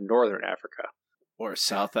get much of Northern Africa. Or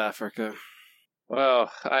South Africa. Well,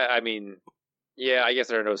 I mean, yeah, I guess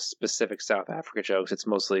there are no specific South Africa jokes. It's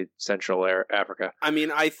mostly Central Africa. I mean,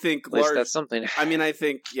 I think at least that's something. I mean, I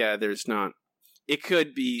think, yeah, there's not. It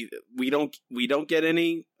could be we don't get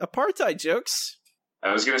any apartheid jokes.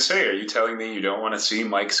 I was going to say, are you telling me you don't want to see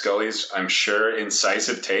Mike Scully's, I'm sure,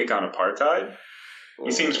 incisive take on apartheid? He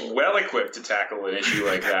seems well equipped to tackle an issue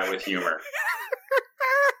like that with humor.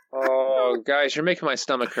 Oh, guys, you're making my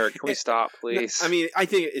stomach hurt. Can we stop, please? I mean, I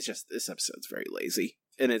think it's just this episode's very lazy,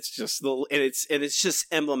 and it's just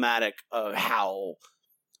emblematic of how,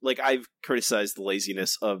 like, I've criticized the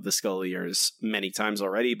laziness of the Sculliers many times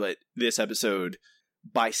already, but this episode,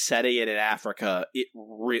 by setting it in Africa,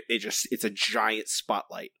 it's a giant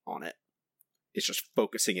spotlight on it. It's just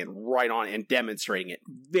focusing it right on it and demonstrating it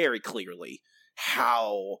very clearly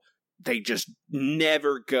how they just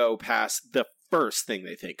never go past the first thing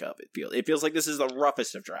they think of. It feels like this is the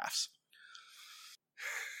roughest of drafts.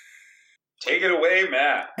 Take it away,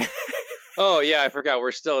 Matt. Oh, yeah, I forgot.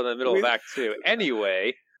 We're still in the middle of Act 2.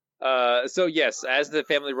 Anyway, so yes, as the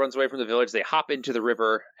family runs away from the village, they hop into the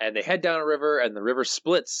river, and they head down a river, and the river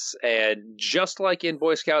splits, and just like in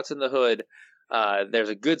Boy Scouts in the Hood, there's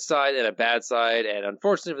a good side and a bad side, and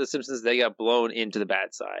unfortunately for the Simpsons, they got blown into the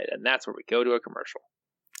bad side, and that's where we go to a commercial.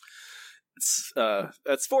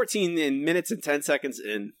 That's 14 minutes and 10 seconds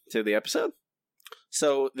into the episode.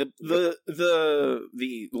 So the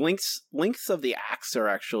lengths of the acts are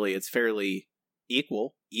actually, it's fairly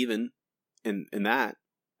even in that.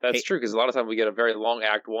 That's true, because a lot of times we get a very long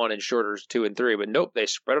Act 1 and shorter 2 and 3, but nope, they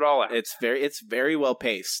spread it all out. It's very well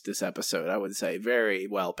paced, this episode, I would say. Very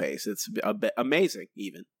well paced. It's a bit amazing,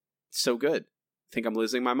 even. So good. I think I'm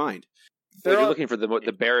losing my mind. Well, you're looking for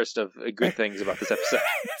the barest of good things about this episode.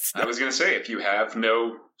 I was going to say, if you have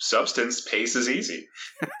no substance, pace is easy.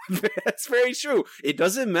 That's very true. It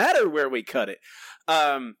doesn't matter where we cut it.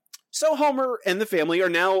 So Homer and the family are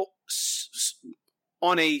now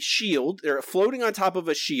on a shield. They're floating on top of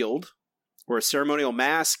a shield or a ceremonial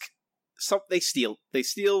mask. They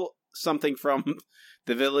steal something from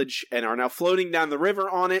the village and are now floating down the river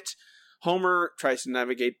on it. Homer tries to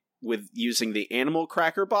navigate with using the animal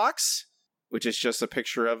cracker box, which is just a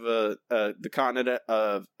picture of the continent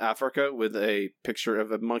of Africa with a picture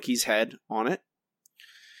of a monkey's head on it.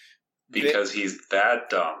 Because he's that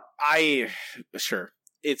dumb. Sure,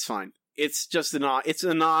 it's fine. It's just it's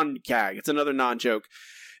a non-gag. It's another non-joke.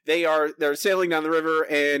 They're sailing down the river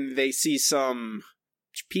and they see some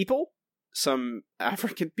people, some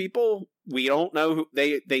African people. We don't know who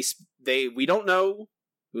we don't know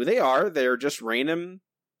who they are. They're just random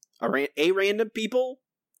people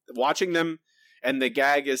watching them, and the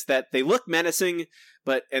gag is that they look menacing,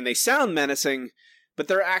 and they sound menacing, but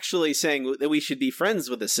they're actually saying that we should be friends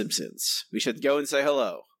with the Simpsons. We should go and say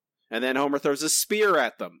hello. And then Homer throws a spear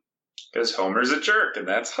at them. Because Homer's a jerk, and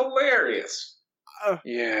that's hilarious.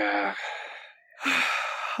 Yeah.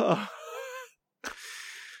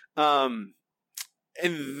 And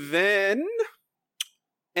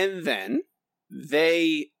then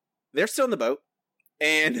they're still in the boat,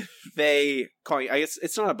 and they call. I guess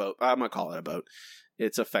it's not a boat. I'm gonna call it a boat.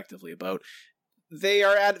 It's effectively a boat. They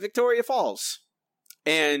are at Victoria Falls,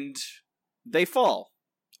 and they fall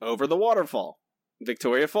over the waterfall.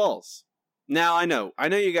 Victoria Falls. Now I know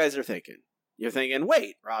you guys are thinking. You're thinking,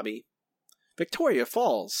 wait, Robbie, Victoria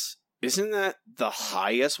Falls, isn't that the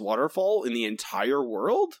highest waterfall in the entire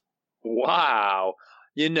world? Wow.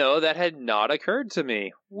 That had not occurred to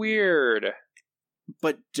me. Weird.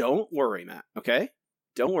 But don't worry, Matt, okay?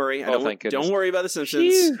 Don't worry. Thank goodness. Don't worry about the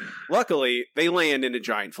Simpsons. Phew. Luckily, they land in a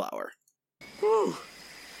giant flower. Whew.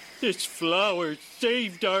 This flower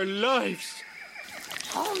saved our lives.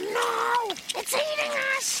 Oh no! It's eating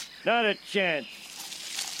us! Not a chance.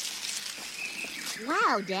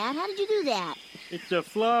 Wow, Dad, how did you do that? It's a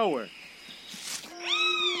flower.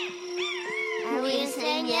 Are we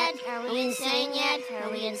insane yet? Are we insane yet?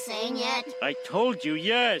 Are we insane yet? I told you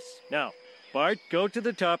yes. Now, Bart, go to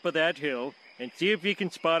the top of that hill and see if you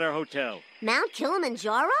can spot our hotel. Mount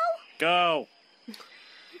Kilimanjaro? Go.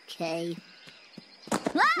 Okay.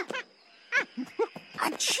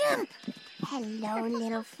 A chimp. Hello,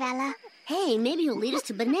 little fella. Hey, maybe he'll lead us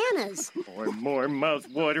to bananas. Or more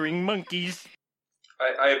mouth-watering monkeys.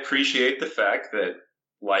 I appreciate the fact that,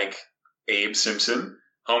 like Abe Simpson,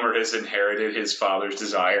 Homer has inherited his father's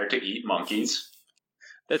desire to eat monkeys.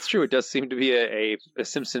 That's true. It does seem to be a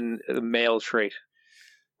Simpson male trait.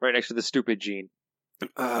 Right next to the stupid gene.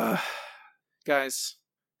 Guys,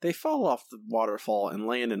 they fall off the waterfall and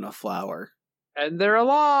land in a flower. And they're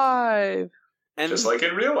alive! And just like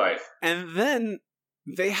in real life. And then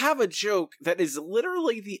they have a joke that is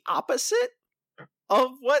literally the opposite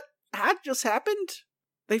of what had just happened.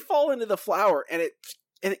 They fall into the flower and it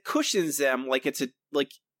cushions them like it's a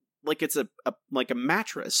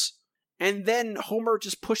mattress. And then Homer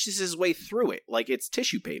just pushes his way through it like it's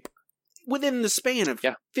tissue paper within the span of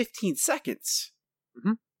 15 seconds.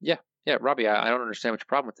 Mm-hmm. Yeah, Robbie, I don't understand what your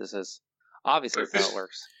problem with this is. Obviously, that's how it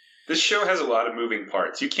works. This show has a lot of moving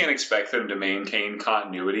parts. You can't expect them to maintain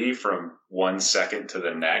continuity from 1 second to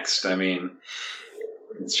the next. I mean,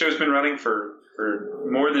 this show's been running for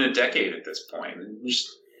more than a decade at this point.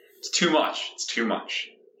 It's too much. It's too much.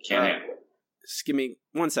 Can't handle it. Just give me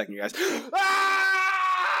 1 second, guys.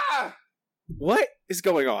 Ah! What is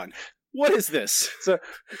going on? What is this? So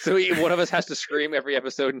one of us has to scream every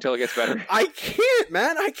episode until it gets better. I can't,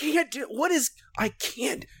 man. I can't do. What is? I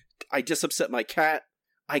can't. I just upset my cat.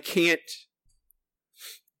 I can't.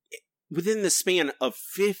 Within the span of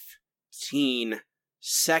 15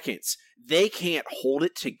 seconds, they can't hold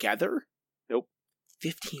it together? Nope.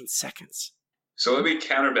 15 seconds. So let me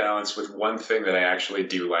counterbalance with one thing that I actually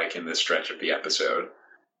do like in this stretch of the episode.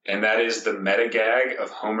 And that is the meta gag of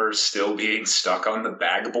Homer still being stuck on the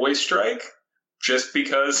bag boy strike. Just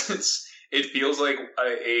because it feels like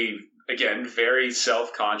a again, very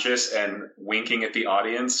self-conscious and winking at the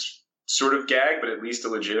audience sort of gag, but at least a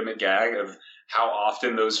legitimate gag of how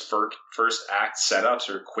often those first act setups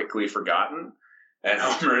are quickly forgotten. And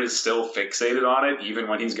Homer is still fixated on it, even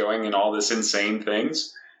when he's going in all this insane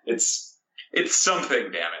things. It's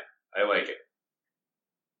something, damn it. I like it.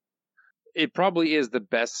 It probably is the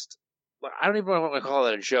best. I don't even want to call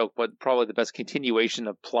it a joke, but probably the best continuation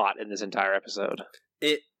of plot in this entire episode.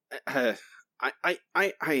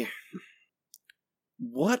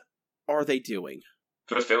 What are they doing?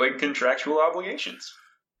 Fulfilling contractual obligations.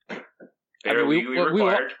 They're legally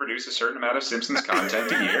required to produce a certain amount of Simpsons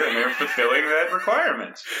content a year, and they're fulfilling that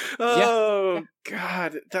requirement. Oh,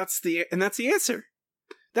 God. That's the answer.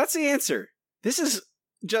 That's the answer. This is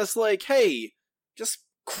just like, hey, just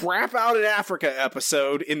crap out an Africa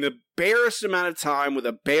episode in the barest amount of time with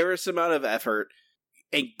the barest amount of effort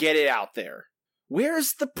and get it out there.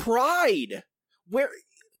 Where's the pride?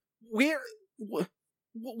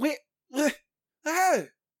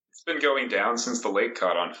 It's been going down since the lake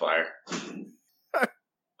caught on fire.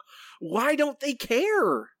 Why don't they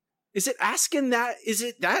care? Is it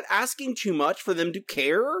that asking too much for them to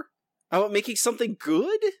care about making something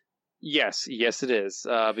good? Yes, it is.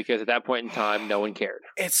 Because at that point in time, no one cared.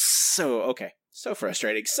 It's so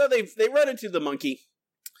frustrating. So they run into the monkey,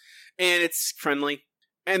 and it's friendly,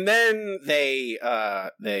 and then they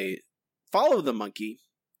follow the monkey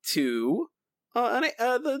to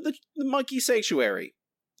the monkey sanctuary,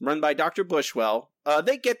 run by Dr. Bushwell.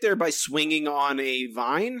 They get there by swinging on a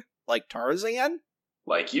vine, like Tarzan.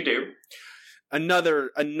 Like you do. Another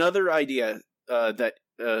idea that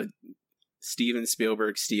Steven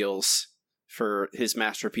Spielberg steals for his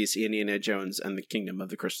masterpiece Indiana Jones and the Kingdom of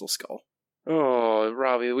the Crystal Skull. Oh,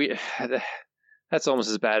 Robbie, that's almost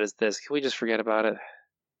as bad as this. Can we just forget about it?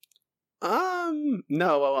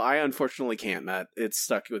 No, I unfortunately can't, Matt. It's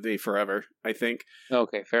stuck with me forever, I think.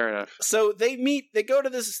 Okay, fair enough. So they go to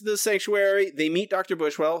the sanctuary, they meet Dr.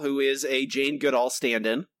 Bushwell, who is a Jane Goodall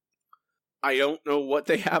stand-in. I don't know what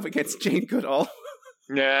they have against Jane Goodall.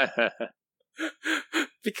 Yeah.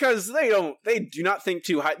 Because they do not think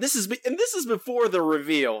too high. This is before the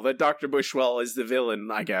reveal that Dr. Bushwell is the villain,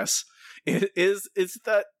 I guess. Is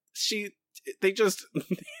that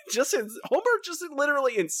Homer just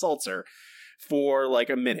literally insults her for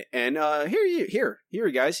like a minute. And here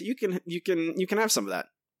guys, you can have some of that.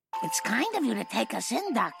 It's kind of you to take us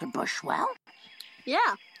in, Dr. Bushwell.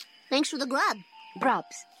 Yeah. Thanks for the grub.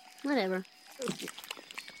 Grubs. Whatever.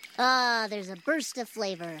 There's a burst of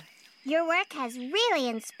flavor. Your work has really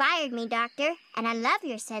inspired me, Doctor, and I love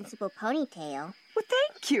your sensible ponytail. Well,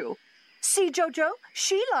 thank you. See, Jojo?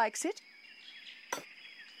 She likes it.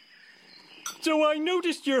 So I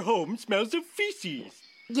noticed your home smells of feces.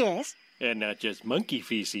 Yes. And not just monkey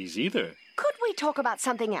feces either. Could talk about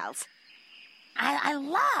something else? I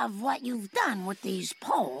love what you've done with these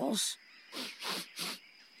poles.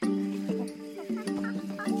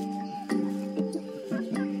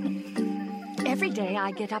 Every day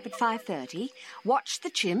I get up at 5:30, watch the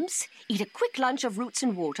chimps, eat a quick lunch of roots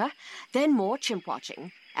and water, then more chimp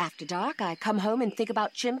watching. After dark, I come home and think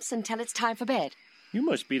about chimps until it's time for bed. You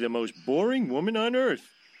must be the most boring woman on Earth.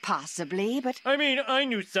 Possibly, but... I mean, I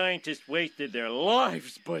knew scientists wasted their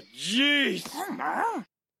lives, but jeez! Homer?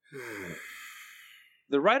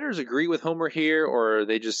 The writers agree with Homer here, or are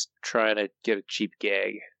they just trying to get a cheap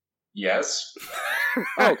gag? Yes.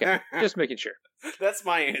 Oh, okay, just making sure. That's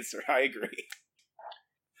my answer. I agree.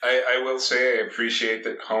 I will say I appreciate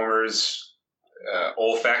that Homer's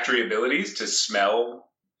olfactory abilities to smell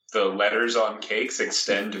the letters on cakes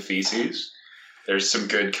extend to feces. There's some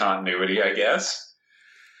good continuity, I guess.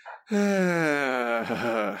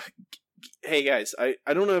 Hey guys, I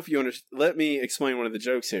don't know if you understand. Let me explain one of the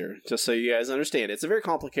jokes here, just so you guys understand. It's a very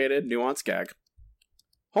complicated, nuanced gag.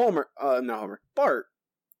 Bart.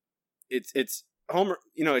 It's Homer.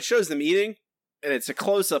 You know, it shows them eating, and it's a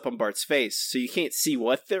close up on Bart's face, so you can't see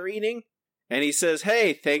what they're eating. And he says,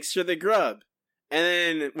 "Hey, thanks for the grub." And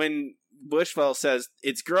then when Bushwell says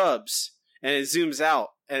it's grubs, and it zooms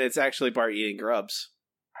out, and it's actually Bart eating grubs.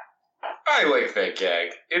 I like that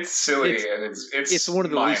gag. It's silly and it's one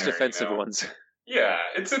of the minor, least offensive ones. Yeah,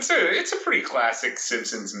 it's a pretty classic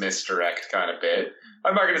Simpsons misdirect kind of bit.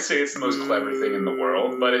 I'm not going to say it's the most clever thing in the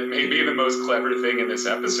world, but it may be the most clever thing in this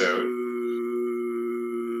episode.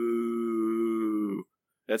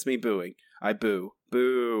 That's me booing. I boo.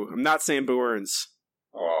 Boo. I'm not saying boo earns.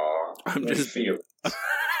 Aw. I'm just feel.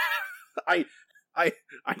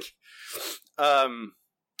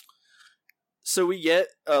 So we get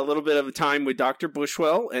a little bit of a time with Dr.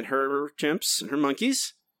 Bushwell and her chimps and her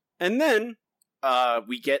monkeys. And then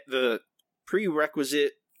we get the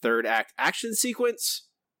prerequisite third act action sequence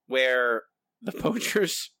where the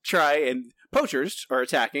poachers are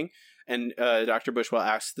attacking, and Dr. Bushwell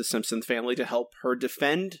asks the Simpson family to help her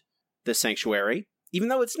defend the sanctuary. Even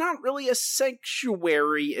though it's not really a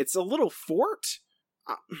sanctuary, it's a little fort.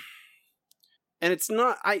 And it's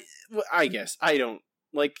not, I guess, I don't,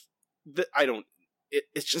 like,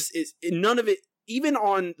 none of it, even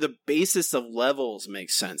on the basis of levels,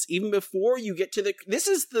 makes sense. Even before you get to this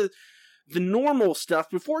is the normal stuff,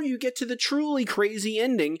 before you get to the truly crazy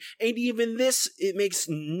ending, and even this, it makes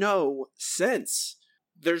no sense.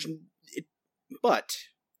 But,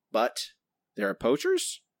 there are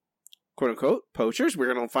poachers, quote-unquote, poachers.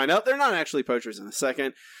 We're going to find out they're not actually poachers in a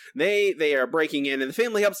second. They are breaking in, and the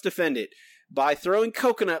family helps defend it by throwing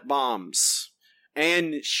coconut bombs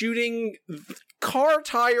and shooting car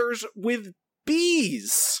tires with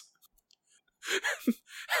bees.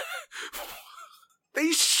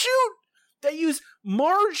 They use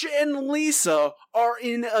Marge and Lisa are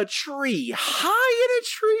in a tree, high in a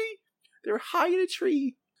tree. They're high in a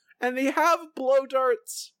tree, and they have blow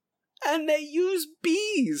darts, and they use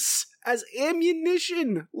bees as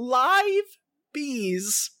ammunition, live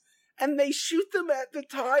bees, and they shoot them at the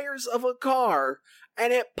tires of a car,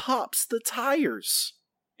 and it pops the tires.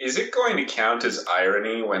 Is it going to count as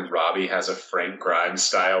irony when Robbie has a Frank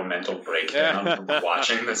Grimes-style mental breakdown from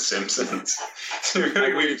watching The Simpsons?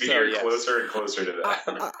 We veer closer and closer to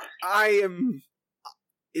that.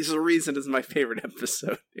 Is the reason is my favorite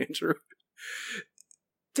episode, Andrew.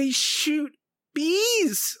 They shoot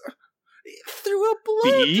bees through a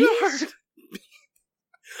blow dart.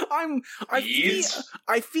 I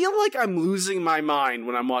feel like I'm losing my mind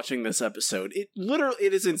when I'm watching this episode. It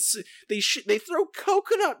is they throw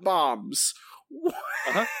coconut bombs.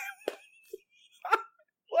 Uh-huh.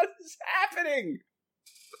 What is happening?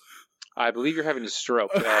 I believe you're having a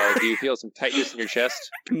stroke. Do you feel some tightness in your chest?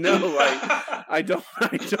 No, I don't.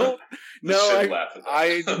 No,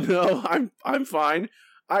 I'm fine.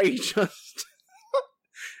 I just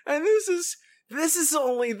and this is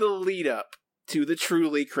only the lead up to the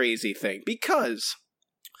truly crazy thing, because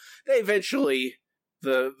they eventually,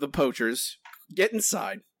 the poachers get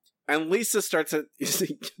inside, and Lisa starts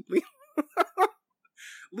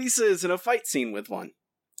Lisa is in a fight scene with one,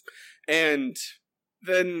 and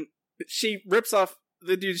then she rips off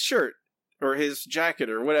the dude's shirt, or his jacket,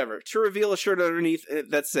 or whatever, to reveal a shirt underneath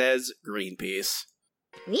that says Greenpeace.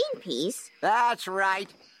 Greenpeace? That's right,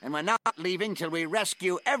 and we're not leaving till we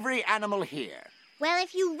rescue every animal here. Well,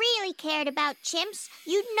 if you really cared about chimps,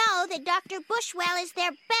 you'd know that Dr. Bushwell is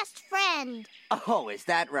their best friend. Oh, is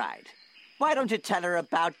that right? Why don't you tell her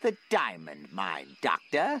about the diamond mine,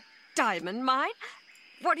 Doctor? Diamond mine?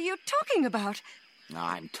 What are you talking about?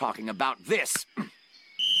 I'm talking about this.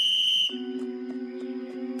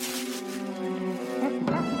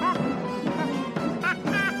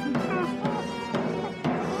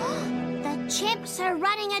 chimps are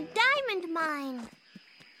running a diamond mine.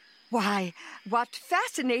 Why, what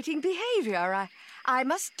fascinating behavior. I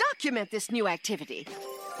must document this new activity.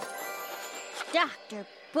 Dr.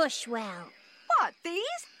 Bushwell. What, these?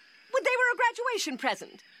 Well, they were a graduation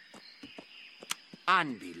present.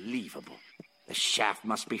 Unbelievable. The shaft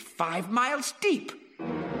must be 5 miles deep.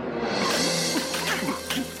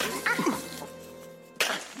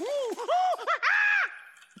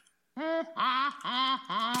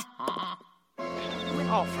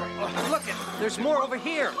 Oh, look there's more over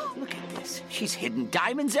here. Look at this. She's hidden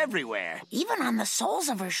diamonds everywhere. Even on the soles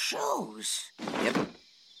of her shoes. Yep.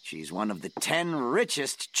 She's one of the 10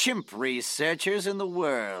 richest chimp researchers in the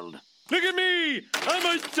world. Look at me!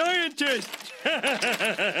 I'm a scientist!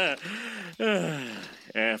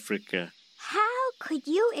 Africa. How could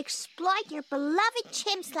you exploit your beloved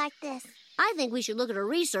chimps like this? I think we should look at her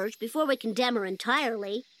research before we condemn her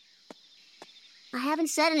entirely. I haven't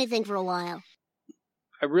said anything for a while.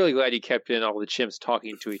 I'm really glad you kept in all the chimps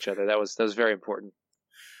talking to each other. That was very important.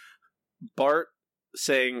 Bart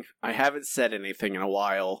saying, I haven't said anything in a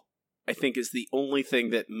while, I think is the only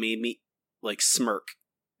thing that made me, smirk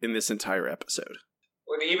in this entire episode.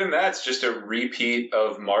 Well, even that's just a repeat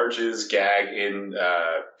of Marge's gag in,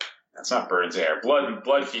 that's not Burns' Air,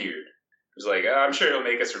 Blood Feud. It was like, I'm sure he'll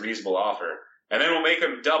make us a reasonable offer. And then we'll make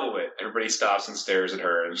him double it. Everybody stops and stares at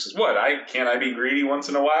her and says, what, can't I be greedy once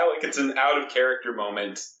in a while? It's an out-of-character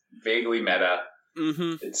moment, vaguely meta.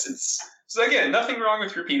 Mm-hmm. So again, nothing wrong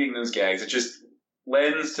with repeating those gags. It just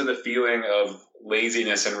lends to the feeling of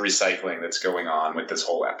laziness and recycling that's going on with this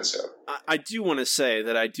whole episode. I do want to say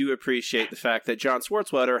that I do appreciate the fact that John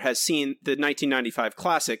Swartzwelder has seen the 1995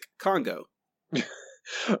 classic Congo.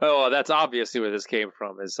 Oh, that's obviously where this came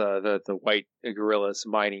from, is the white gorillas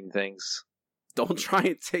mining things. Don't try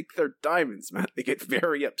and take their diamonds, man. They get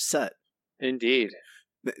very upset. Indeed.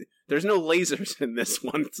 There's no lasers in this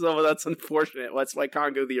one, so that's unfortunate. That's why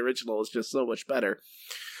Congo, the original, is just so much better.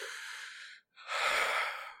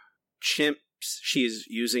 Chimps. She's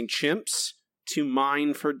using chimps to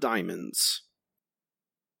mine for diamonds.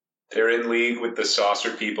 They're in league with the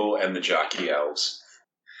saucer people and the jockey elves.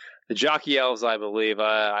 The jockey elves, I believe.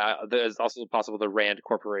 There's also possible the Rand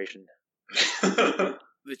Corporation. The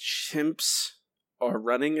chimps are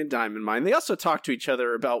running a diamond mine. They also talk to each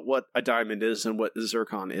other about what a diamond is and what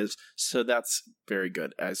zircon is, so that's very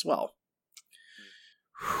good as well.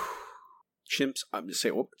 Chimps, I'm just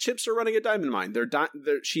saying, chimps are running a diamond mine.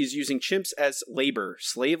 She's using chimps as labor,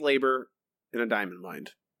 slave labor in a diamond mine.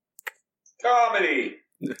 Comedy!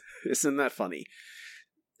 Isn't that funny?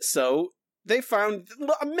 So, they found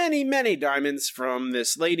many, many diamonds from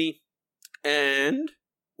this lady, and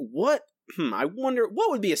I wonder what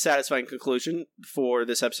would be a satisfying conclusion for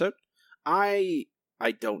this episode. I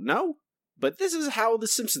don't know, but this is how the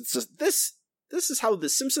Simpsons this is how the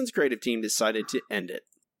Simpsons creative team decided to end it.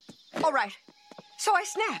 All right, so I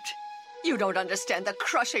snapped. You don't understand the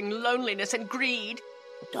crushing loneliness and greed.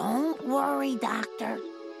 Don't worry, Doctor.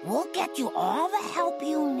 We'll get you all the help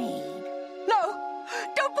you need. No,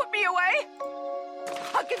 don't put me away.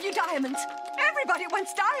 I'll give you diamonds. Everybody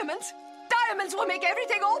wants diamonds. Diamonds will make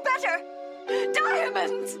everything all better.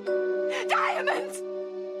 Diamonds! Diamonds!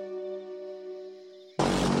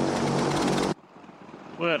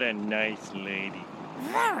 What a nice lady.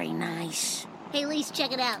 Very nice. Hey, Lise,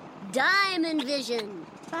 check it out. Diamond Vision.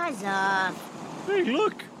 Buzz off. Hey,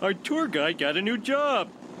 look. Our tour guide got a new job.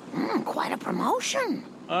 Quite a promotion.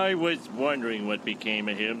 I was wondering what became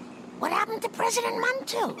of him. What happened to President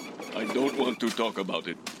Mantu? I don't want to talk about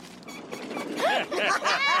it.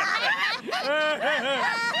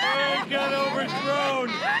 I got overthrown.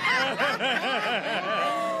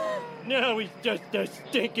 Now he's just a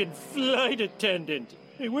stinking flight attendant.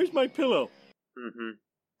 Hey, where's my pillow? Mm-hmm.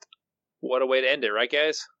 What a way to end it, right,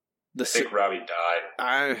 guys? I think Robbie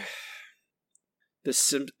died.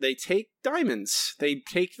 They take diamonds. They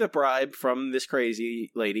take the bribe from this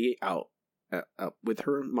crazy lady out with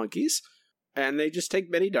her monkeys, and they just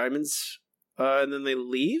take many diamonds, and then they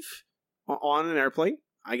leave on an airplane.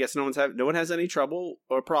 I guess no one has any trouble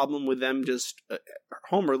or problem with them. Just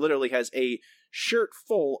Homer literally has a shirt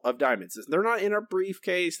full of diamonds. They're not in a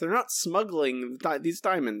briefcase. They're not smuggling these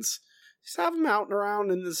diamonds. Just have them out and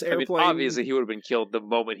around in this airplane. I mean, obviously he would have been killed the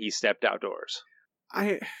moment he stepped outdoors.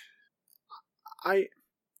 And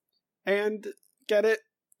get it?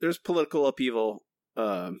 There's political upheaval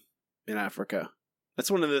in Africa.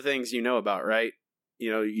 That's one of the things you know about, right?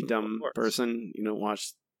 You know, you dumb person, you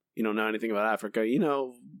don't know anything about Africa. You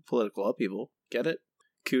know political upheaval. Get it?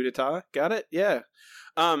 Coup d'etat? Got it? Yeah.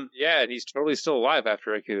 Yeah, and he's totally still alive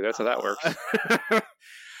after a coup. That's how that works.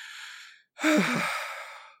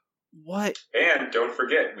 What? And don't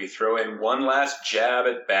forget, we throw in one last jab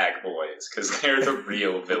at Bag Boys, because they're the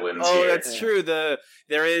real villains Oh, here. that's true.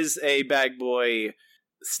 There is a Bag Boy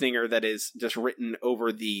stinger that is just written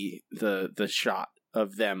over the shot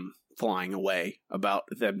of them flying away about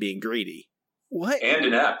them being greedy. What? And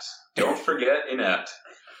inept. Don't forget inept.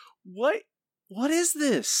 What is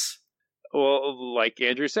this? Well, like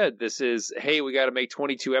Andrew said, this is, hey, we got to make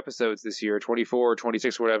 22 episodes this year, 24,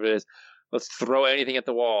 26, whatever it is. Let's throw anything at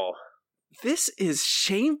the wall. This is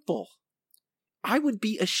shameful. I would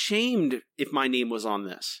be ashamed if my name was on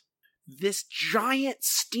this. This giant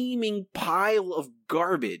steaming pile of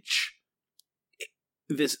garbage.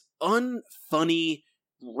 This unfunny,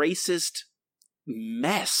 racist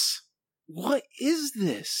mess. What is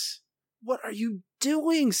this? What are you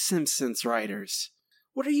doing, Simpsons writers?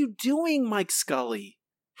 What are you doing, Mike Scully?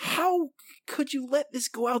 How could you let this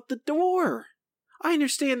go out the door? I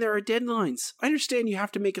understand there are deadlines. I understand you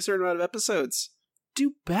have to make a certain amount of episodes.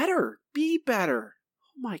 Do better. Be better.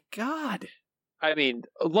 Oh my God. I mean,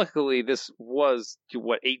 luckily this was,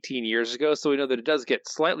 18 years ago, so we know that it does get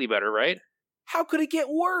slightly better, right? How could it get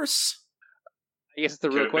worse? I guess it's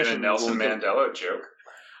the real question. Been a Nelson Mandela joke.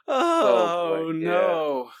 Oh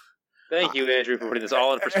no. Thank you, Andrew, for putting this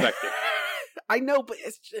all in perspective. I know, but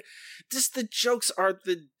it's just the jokes are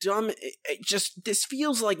the dumb. This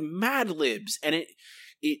feels like Mad Libs, and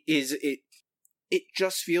it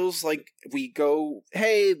just feels like we go,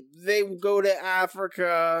 hey, they go to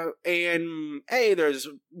Africa, and hey, there's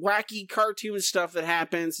wacky cartoon stuff that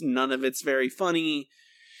happens. None of it's very funny.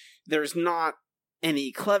 There's not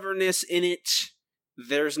any cleverness in it.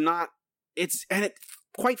 There's not.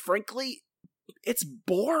 Quite frankly, it's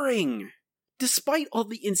boring. Despite all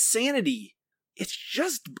the insanity. It's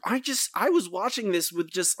just, I was watching this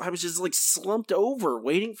I was just like slumped over,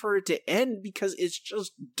 waiting for it to end because it's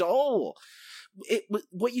just dull.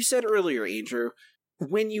 What you said earlier, Andrew,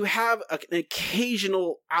 when you have an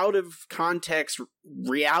occasional out of context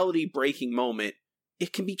reality breaking moment,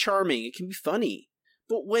 it can be charming, it can be funny.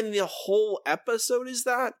 But when the whole episode is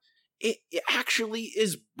that, it actually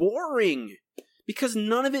is boring because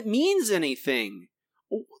none of it means anything.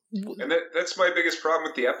 And that's my biggest problem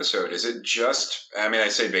with the episode. Is it just, I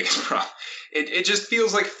say biggest problem. It just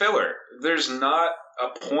feels like filler. There's not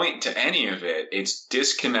a point to any of it. It's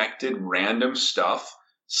disconnected, random stuff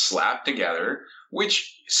slapped together,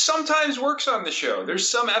 which sometimes works on the show.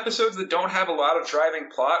 There's some episodes that don't have a lot of driving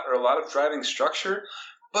plot or a lot of driving structure,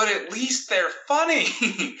 but at least they're funny.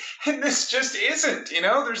 And this just isn't,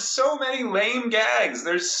 There's so many lame gags.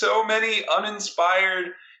 There's so many uninspired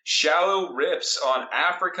shallow rips on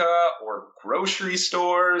Africa or grocery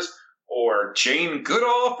stores or Jane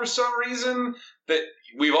Goodall for some reason that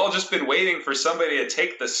we've all just been waiting for somebody to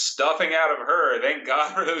take the stuffing out of her. Thank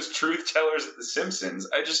God for those truth tellers at The Simpsons.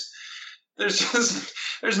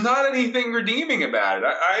 There's not anything redeeming about it.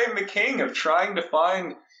 I am the king of trying to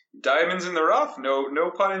find diamonds in the rough.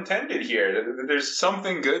 No pun intended here. There's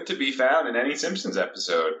something good to be found in any Simpsons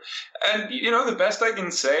episode. And, the best I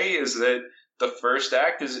can say is that the first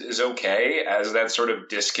act is okay as that sort of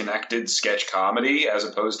disconnected sketch comedy as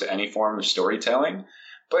opposed to any form of storytelling.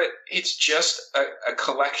 But it's just a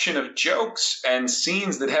collection of jokes and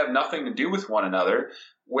scenes that have nothing to do with one another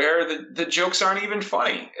where the jokes aren't even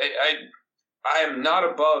funny. I am not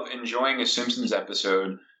above enjoying a Simpsons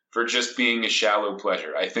episode for just being a shallow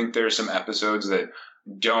pleasure. I think there's some episodes that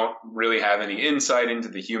don't really have any insight into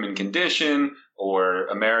the human condition or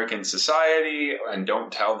American society and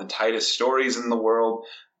don't tell the tightest stories in the world.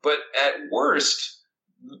 But at worst,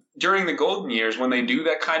 during the golden years, when they do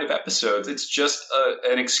that kind of episodes, it's just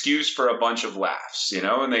an excuse for a bunch of laughs,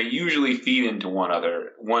 and they usually feed into one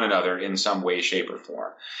another in some way, shape, or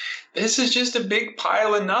form. This is just a big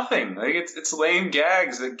pile of nothing. Like it's lame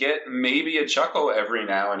gags that get maybe a chuckle every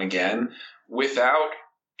now and again without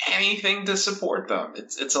anything to support them.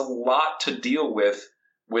 It's a lot to deal with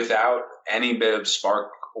without any bit of spark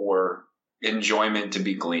or enjoyment to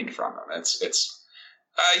be gleaned from them.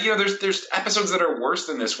 There's episodes that are worse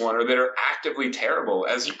than this one or that are actively terrible.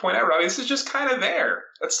 As you point out, Robbie, this is just kind of there.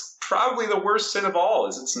 That's probably the worst sin of all,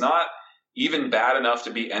 is it's not even bad enough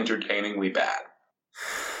to be entertainingly bad.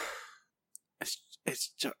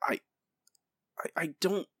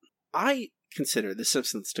 I consider The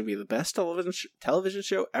Simpsons to be the best television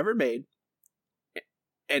show ever made,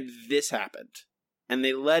 and this happened, and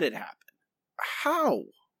they let it happen.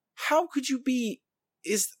 How could you be?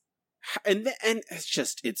 And it's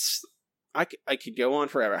just I could go on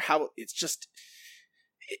forever.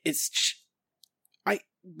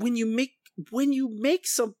 When you make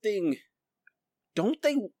something, don't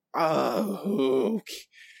they?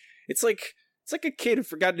 It's like It's like a kid who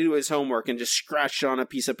forgot to do his homework and just scratched on a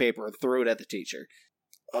piece of paper and threw it at the teacher.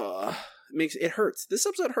 It hurts. This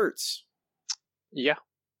episode hurts. Yeah.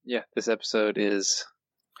 This episode is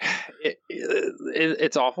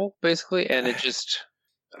it's awful, basically, and it just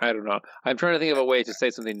I don't know. I'm trying to think of a way to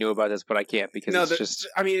say something new about this, but I can't because it's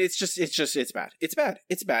bad. It's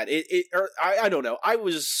bad. I don't know.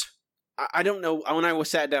 I don't know. When I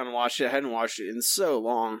sat down and watched it, I hadn't watched it in so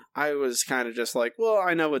long. I was kind of just like, well,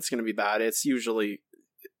 I know it's going to be bad. It's usually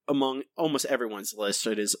among almost everyone's list.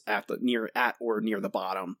 It is at or near the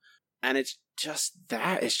bottom. And it's just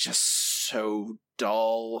so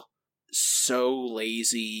dull, so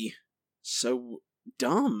lazy, so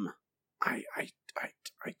dumb. I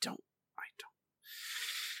don't.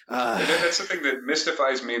 That's the thing that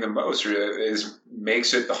mystifies me the most, is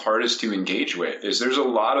makes it the hardest to engage with. There's a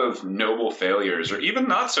lot of noble failures, or even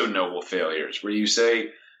not so noble failures, where you say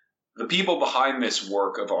the people behind this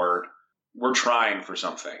work of art were trying for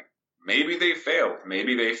something. Maybe they failed.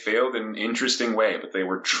 Maybe they failed in an interesting way, but they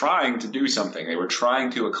were trying to do something. They were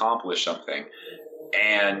trying to accomplish something,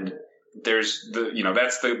 and there's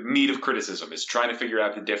that's the meat of criticism, is trying to figure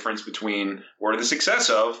out the difference between, or the success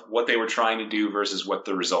of, what they were trying to do versus what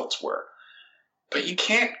the results were. But you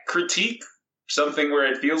can't critique something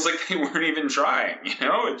where it feels like they weren't even trying,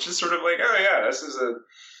 It's just sort of like, oh yeah, this is a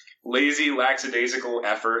lazy, lackadaisical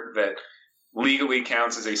effort that legally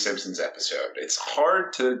counts as a Simpsons episode. It's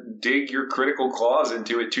hard to dig your critical claws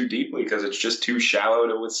into it too deeply because it's just too shallow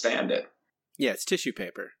to withstand it. Yeah, it's tissue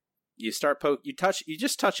paper. You just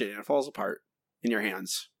touch it and it falls apart in your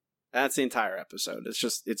hands. That's the entire episode. It's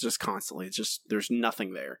just constantly. There's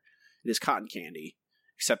nothing there. It is cotton candy,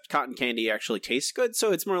 except cotton candy actually tastes good,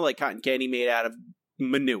 so it's more like cotton candy made out of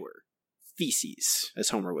manure, feces, as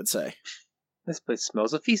Homer would say. This place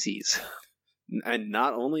smells of feces, and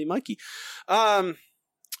not only Mikey.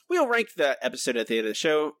 We'll rank that episode at the end of the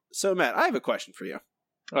show. So Matt, I have a question for you.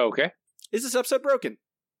 Okay, is this episode broken?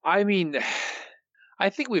 I mean, I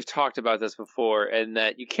think we've talked about this before, and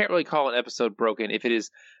that you can't really call an episode broken if it is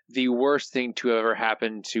the worst thing to ever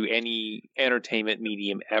happen to any entertainment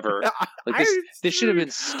medium ever. Like this should have been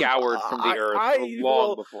scoured from the earth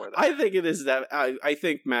long before that. I think it is that. I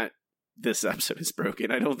think, Matt, this episode is broken.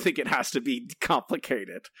 I don't think it has to be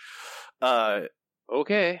complicated.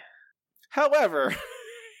 Okay. However,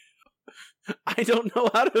 I don't know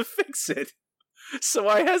how to fix it, so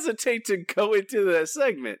I hesitate to go into the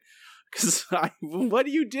segment. Because what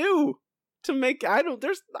do you do to make? I don't.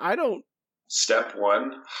 Step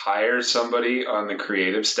one: hire somebody on the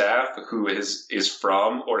creative staff who is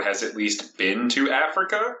from or has at least been to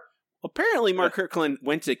Africa. Apparently, Mark Kirkland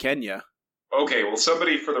went to Kenya. Okay, well,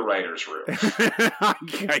 somebody for the writers' room.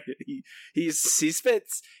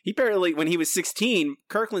 He apparently, when he was 16,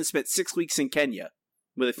 Kirkland spent 6 weeks in Kenya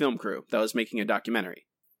with a film crew that was making a documentary.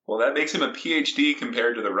 Well, that makes him a PhD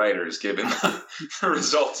compared to the writers, given the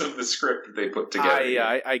results of the script that they put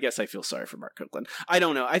together. I guess I feel sorry for Mark Kirkland. I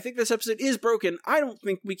don't know. I think this episode is broken. I don't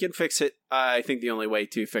think we can fix it. I think the only way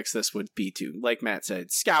to fix this would be to, like Matt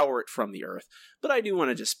said, scour it from the earth. But I do want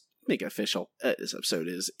to just make it official. This episode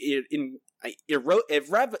is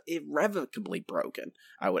irrevocably broken,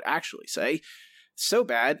 I would actually say. So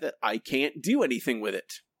bad that I can't do anything with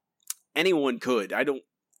it. Anyone could. I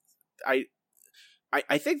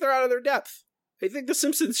think they're out of their depth. I think The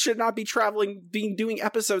Simpsons should not be doing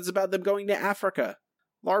episodes about them going to Africa.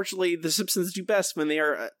 Largely, The Simpsons do best when they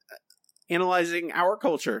are analyzing our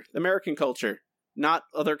culture, American culture, not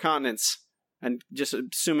other continents, and just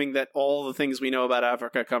assuming that all the things we know about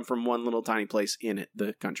Africa come from one little tiny place in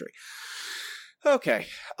the country. Okay,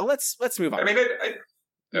 let's move on. I mean,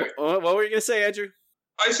 what were you going to say, Andrew?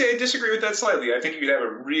 I say I disagree with that slightly. I think you could have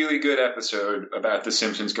a really good episode about The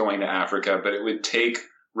Simpsons going to Africa, but it would take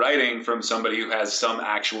writing from somebody who has some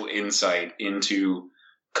actual insight into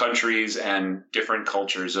countries and different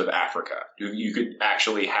cultures of Africa. You could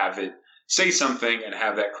actually have it say something and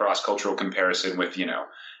have that cross-cultural comparison with,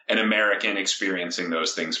 an American experiencing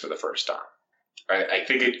those things for the first time. I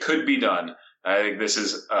think it could be done. I think this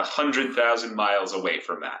is 100,000 miles away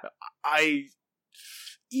from that.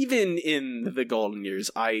 Even in the golden years,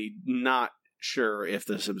 I'm not sure if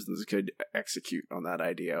The Simpsons could execute on that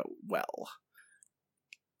idea well.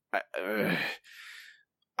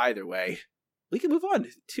 Either way, we can move on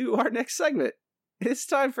to our next segment. It's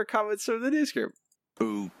time for comments from the newsgroup.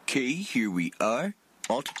 Okay, here we are.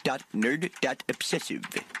 Alt.nerd.obsessive.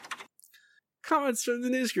 Comments from the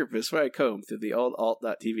newsgroup is where I comb through the old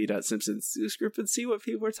alt.tv.simpsons newsgroup and see what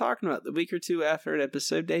people were talking about the week or two after an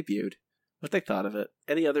episode debuted. What they thought of it.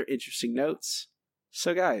 Any other interesting notes?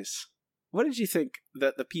 So guys, what did you think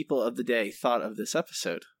that the people of the day thought of this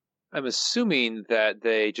episode? I'm assuming that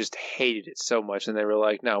they just hated it so much and they were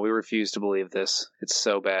like, no, we refuse to believe this. It's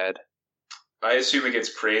so bad. I assume it gets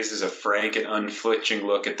praised as a frank and unflinching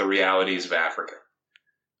look at the realities of Africa.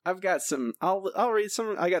 I've got some. I'll read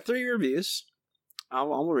some. I got 3 reviews.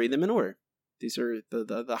 I'll read them in order. These are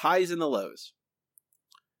the highs and the lows.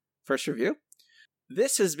 First review.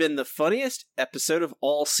 This has been the funniest episode of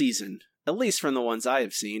all season, at least from the ones I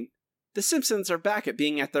have seen. The Simpsons are back at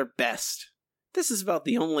being at their best. This is about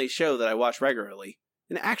the only show that I watch regularly,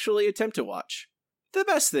 and actually attempt to watch. The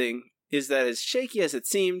best thing is that as shaky as it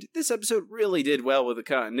seemed, this episode really did well with the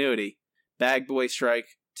continuity. Bag Boy Strike,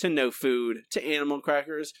 to no food, to animal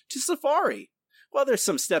crackers, to safari. Well, there's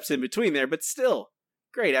some steps in between there, but still,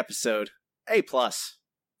 great episode. A+.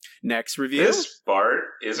 Next review. This Bart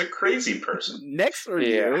is a crazy person. Next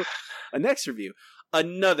review.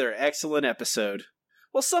 Another excellent episode.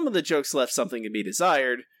 While some of the jokes left something to be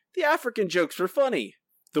desired, the African jokes were funny.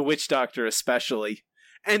 The witch doctor especially.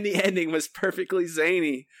 And the ending was perfectly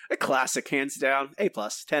zany. A classic, hands down. A+,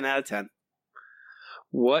 10 out of 10.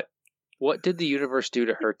 What did the universe do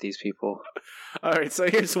to hurt these people? Alright, so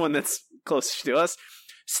here's one that's closer to us.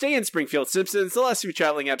 Stay in Springfield, Simpsons. The last 2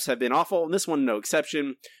 traveling eps have been awful, and this one no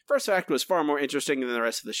exception. First act was far more interesting than the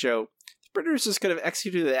rest of the show. The producers could have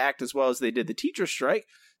executed the act as well as they did the teacher strike.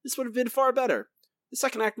 This would have been far better. The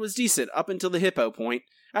second act was decent, up until the hippo point.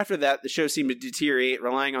 After that, the show seemed to deteriorate,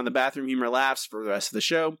 relying on the bathroom humor laughs for the rest of the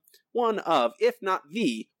show. One of, if not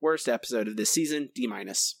the, worst episode of this season, D-.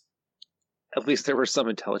 At least there were some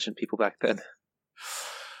intelligent people back then.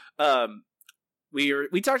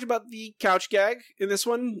 We talked about the couch gag in this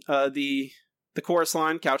one, the chorus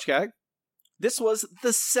line couch gag. This was the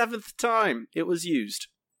 7th time it was used.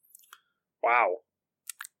 Wow.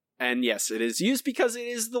 And yes, it is used because it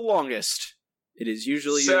is the longest. It is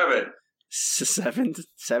usually 7th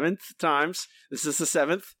times. This is the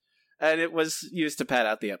 7th, and it was used to pad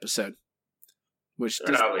out the episode.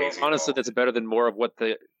 Honestly, that's better than more of what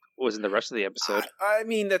was in the rest of the episode. I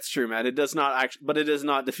mean, that's true, man. It does not but it does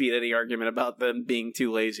not defeat any argument about them being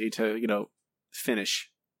too lazy to, finish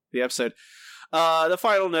the episode. The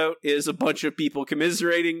final note is a bunch of people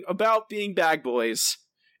commiserating about being bag boys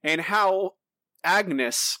and how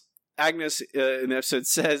Agnes in the episode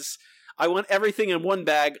says, I want everything in one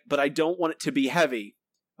bag, but I don't want it to be heavy.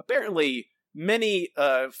 Apparently, many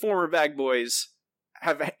former bag boys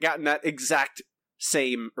have gotten that exact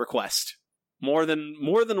same request. More than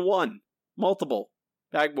one. Multiple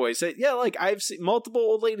bag boys say, yeah, like I've seen multiple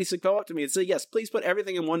old ladies that go up to me and say, yes, please put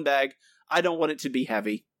everything in one bag. I don't want it to be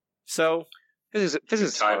heavy. So this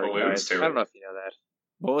is tie balloons to it. I don't know if you know that.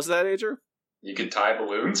 What was that, Andrew? You can tie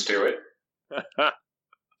balloons to it.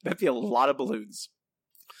 That'd be a lot of balloons.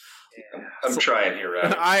 Yeah. I'm trying here,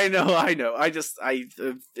 right? I know.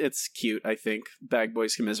 It's cute, I think. Bag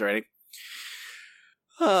boys commiserating.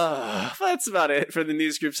 That's about it for the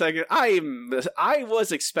news group segment. I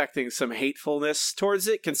was expecting some hatefulness towards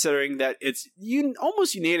it, considering that it's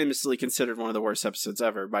almost unanimously considered one of the worst episodes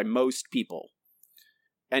ever by most people,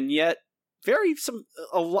 and yet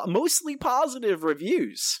mostly positive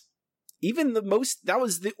reviews. Even that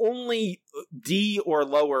was the only D or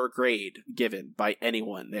lower grade given by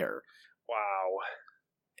anyone there. Wow.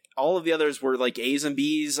 All of the others were like A's and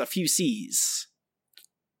B's, a few C's.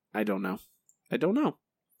 I don't know. That's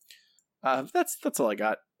all I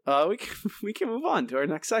got. We can move on to our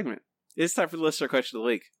next segment. It's time for the listener question of the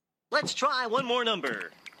week. Let's try one more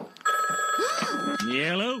number.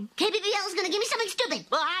 Yellow. KBBL is going to give me something stupid.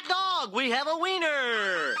 The hot dog. We have a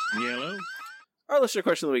wiener. Yellow. Our listener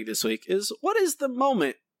question of the week this week is, what is the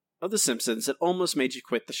moment of The Simpsons that almost made you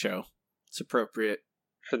quit the show? It's appropriate.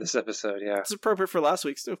 For this episode, yeah. It's appropriate for last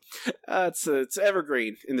week's, too. It's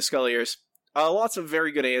evergreen in the Scully years. Lots of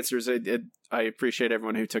very good answers. I appreciate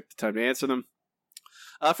everyone who took the time to answer them.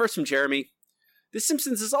 First from Jeremy. The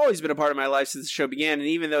Simpsons has always been a part of my life since the show began, and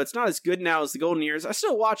even though it's not as good now as the golden years, I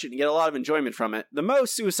still watch it and get a lot of enjoyment from it. The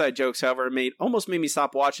most suicide jokes, however, almost made me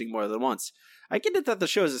stop watching more than once. I get it that the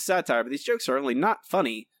show is a satire, but these jokes are only not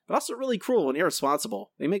funny, but also really cruel and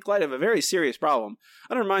irresponsible. They make light of a very serious problem.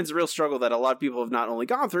 Undermines the real struggle that a lot of people have not only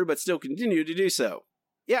gone through, but still continue to do so.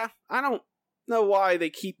 Yeah, I don't know why they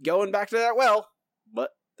keep going back to that well, but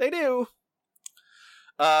they do.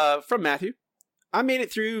 From Matthew. I made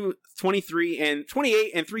it through 28 and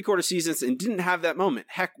 3/4 seasons and didn't have that moment.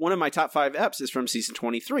 Heck, one of my top 5 eps is from season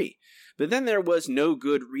 23. But then there was No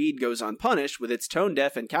Good Read Goes Unpunished with its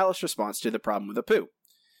tone-deaf and callous response to the problem with Apu.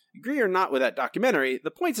 Agree or not with that documentary,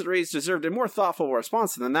 the points it raised deserved a more thoughtful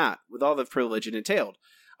response than that, with all the privilege it entailed.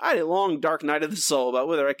 I had a long, dark night of the soul about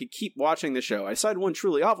whether I could keep watching the show. I decided one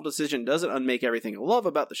truly awful decision doesn't unmake everything I love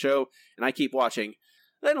about the show, and I keep watching.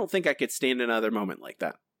 I don't think I could stand another moment like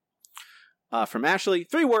that. From Ashley,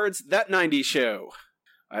 3 words, that 90s show.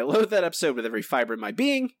 I loathe that episode with every fiber in my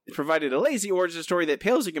being. It provided a lazy origin story that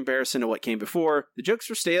pales in comparison to what came before. The jokes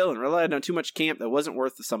were stale and relied on too much camp that wasn't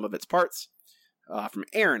worth the sum of its parts. From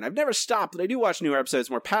Aaron, I've never stopped, but I do watch newer episodes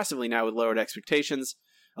more passively now with lowered expectations.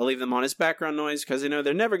 I'll leave them on as background noise because I know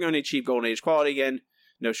they're never going to achieve Golden Age quality again.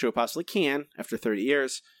 No show possibly can, after 30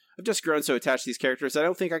 years. I've just grown so attached to these characters I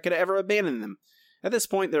don't think I could ever abandon them. At this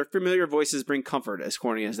point, their familiar voices bring comfort, as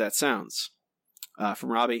corny as that sounds.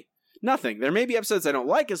 From Robbie, nothing. There may be episodes I don't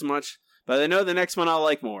like as much, but I know the next one I'll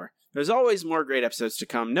like more. There's always more great episodes to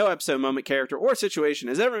come. No episode, moment, character, or situation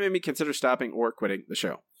has ever made me consider stopping or quitting the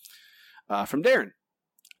show. From Darren,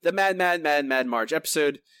 the Mad Marge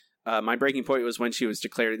episode. My breaking point was when she was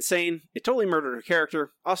declared insane. It totally murdered her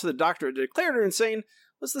character. Also, the doctor who declared her insane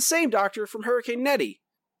was the same doctor from Hurricane Nettie,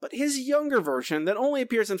 but his younger version that only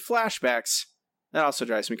appears in flashbacks. That also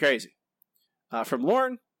drives me crazy. From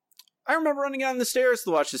Lauren, I remember running down the stairs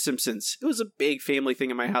to watch The Simpsons. It was a big family thing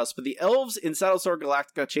in my house, but the elves in Battlestar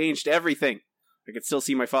Galactica changed everything. I could still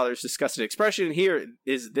see my father's disgusted expression, and here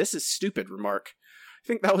is "this is stupid" remark. I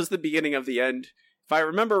think that was the beginning of the end. If I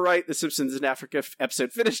remember right, The Simpsons in Africa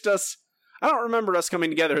episode finished us. I don't remember us coming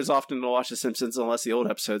together as often to watch The Simpsons unless the old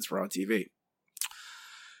episodes were on TV.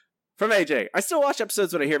 From AJ, I still watch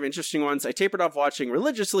episodes when I hear of interesting ones. I tapered off watching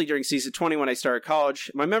religiously during season 20 when I started college.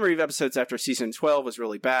 My memory of episodes after season 12 was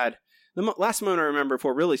really bad. The last moment I remember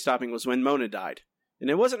before really stopping was when Mona died. And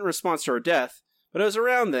it wasn't in response to her death, but it was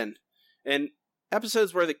around then. And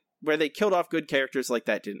episodes where they killed off good characters like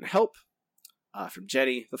that didn't help. From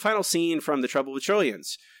Jetty, the final scene from The Trouble with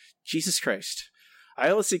Trillions. Jesus Christ. I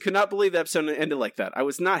honestly could not believe the episode ended like that. I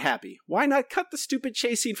was not happy. Why not cut the stupid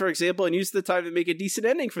chase scene, for example, and use the time to make a decent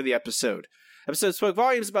ending for the episode? Episode spoke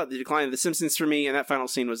volumes about the decline of The Simpsons for me, and that final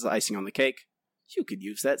scene was the icing on the cake. You could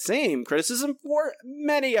use that same criticism for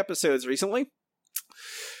many episodes recently.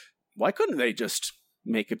 Why couldn't they just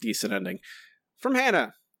make a decent ending? From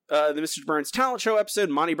Hannah, the Mr. Burns talent show episode,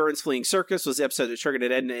 Monty Burns Fleeing Circus, was the episode that triggered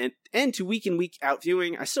an end to week in, week out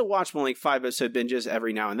viewing. I still watch more like 5 episode binges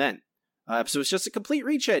every now and then. Episode was just a complete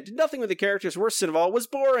reach-head. Did nothing with the characters. Worst of all, was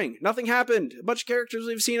boring. Nothing happened. A bunch of characters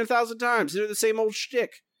we've seen 1,000 times. They're the same old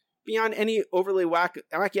shtick. Beyond any overly wacky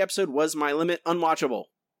episode was my limit. Unwatchable.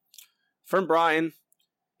 From Brian,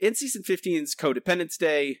 in season 15's Codependence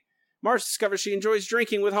Day, Marge discovers she enjoys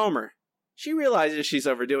drinking with Homer. She realizes she's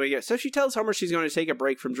overdoing it, so she tells Homer she's going to take a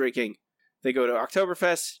break from drinking. They go to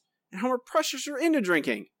Oktoberfest, and Homer pressures her into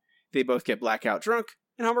drinking. They both get blackout drunk,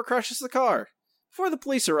 and Homer crashes the car. Before the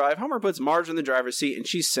police arrive, Homer puts Marge in the driver's seat, and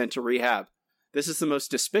she's sent to rehab. This is the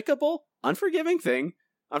most despicable,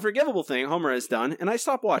 unforgivable thing Homer has done, and I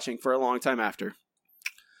stopped watching for a long time after.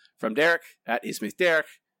 From Derek, at @ismithderek.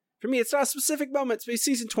 For me, it's not a specific moment, but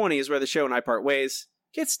season 20 is where the show and I part ways.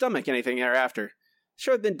 Can't stomach anything thereafter. The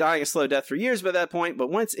show had been dying a slow death for years by that point,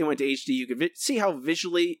 but once it went to HD, you could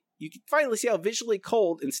finally see how visually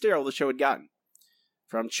cold and sterile the show had gotten.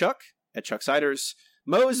 From Chuck, at Chuck Siders.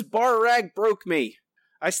 Moe's bar rag broke me.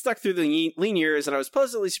 I stuck through the lean years, and I was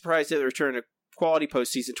pleasantly surprised at the return of quality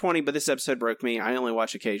post-season 20, but this episode broke me. I only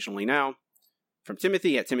watch occasionally now. From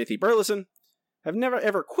Timothy, at Timothy Burleson. I've never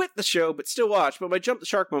ever quit the show, but still watch, but my jump the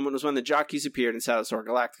shark moment was when the jockeys appeared in Battlestar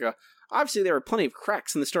Galactica. Obviously, there were plenty of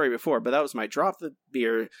cracks in the story before, but that was my drop the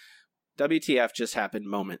beer, WTF just happened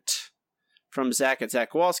moment. From Zach, at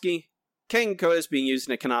Zach Kowalski. King Code is being used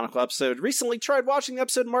in a canonical episode. Recently tried watching the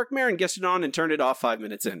episode Mark Maron guested on and turned it off 5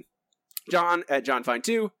 minutes in. John, at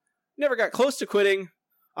JohnFine2. Never got close to quitting.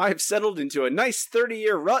 I have settled into a nice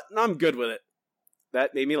 30-year rut, and I'm good with it.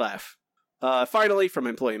 That made me laugh. Finally, from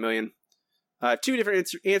Employee Million. 2 different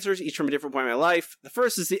answers, each from a different point in my life. The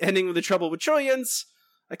first is the ending of The Trouble with Trillions.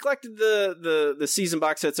 I collected the season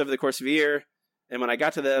box sets over the course of a year, and when I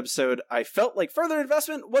got to the episode, I felt like further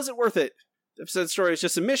investment wasn't worth it. The episode story is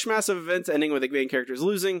just a mishmash of events ending with the main characters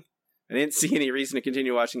losing. I didn't see any reason to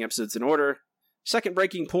continue watching episodes in order. Second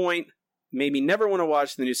breaking point made me never want to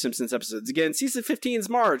watch the new Simpsons episodes again. Season 15's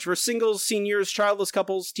Marge, where singles, seniors, childless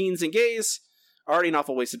couples, teens, and gays. Already an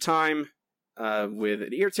awful waste of time. With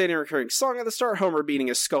an irritating recurring song at the start, Homer beating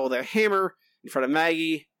his skull with a hammer in front of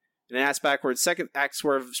Maggie, and an ass-backwards second act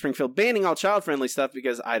swerve of Springfield banning all child-friendly stuff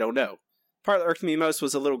because I don't know. The part that irked me most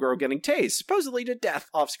was a little girl getting tased, supposedly to death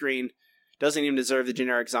off-screen. Doesn't even deserve the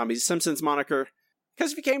generic Zombies Simpsons moniker.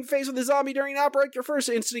 Because if you came faced with a zombie during an outbreak, your first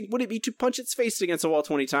instinct wouldn't be to punch its face against a wall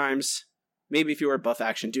 20 times. Maybe if you were a buff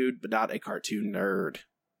action dude, but not a cartoon nerd.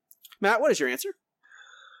 Matt, what is your answer?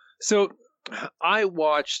 So, I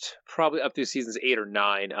watched probably up through seasons 8 or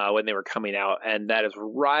 9 when they were coming out, and that is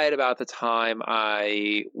right about the time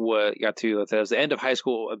I got to. That was the end of high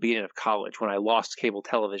school, beginning of college, when I lost cable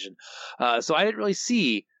television. So I didn't really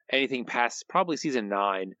see anything past probably season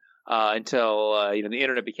 9 until the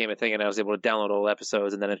internet became a thing, and I was able to download old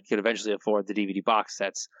episodes, and then I could eventually afford the DVD box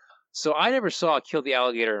sets. So I never saw Kill the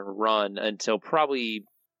Alligator and Run until probably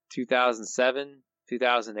 2007,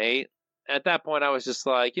 2008. At that point, I was just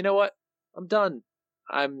like, you know what? I'm done.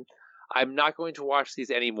 I'm not going to watch these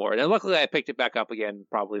anymore. And luckily, I picked it back up again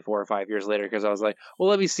probably 4 or 5 years later because I was like, well,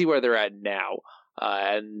 let me see where they're at now.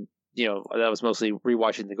 And that was mostly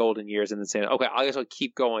rewatching the golden years and then saying, okay, I guess I'll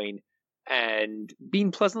keep going, and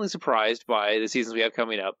being pleasantly surprised by the seasons we have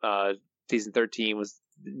coming up. Season 13 was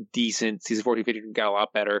decent. Season 14, 15 got a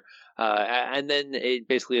lot better. And then it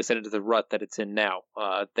basically ascended to the rut that it's in now.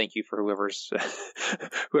 Thank you for whoever's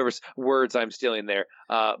words I'm stealing there.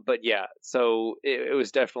 But yeah, so it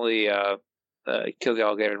was definitely Kill the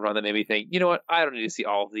Alligator and Run that made me think, you know what? I don't need to see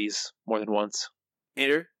all of these more than once.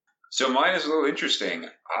 Andrew? So mine is a little interesting.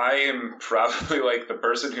 I am probably like the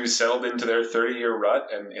person who settled into their 30-year rut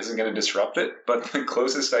and isn't going to disrupt it. But the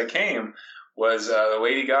closest I came was the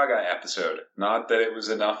Lady Gaga episode. Not that it was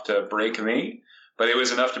enough to break me, but it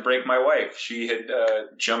was enough to break my wife. She had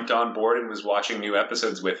jumped on board and was watching new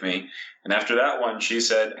episodes with me. And after that one, she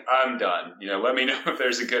said, I'm done. Let me know if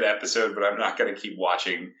there's a good episode, but I'm not going to keep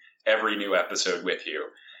watching every new episode with you.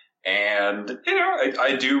 And,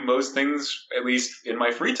 I do most things, at least in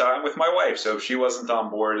my free time, with my wife. So if she wasn't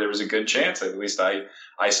on board, there was a good chance. At least I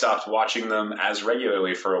stopped watching them as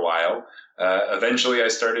regularly for a while. Eventually, I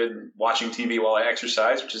started watching TV while I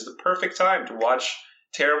exercise, which is the perfect time to watch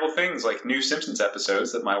terrible things like new Simpsons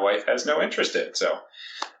episodes that my wife has no interest in. So,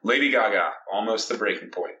 Lady Gaga, almost the breaking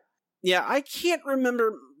point. Yeah, I can't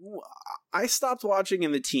remember. I stopped watching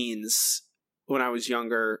in the teens when I was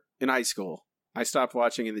younger, in high school. I stopped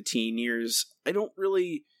watching in the teen years. I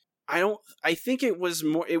think it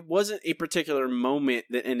wasn't a particular moment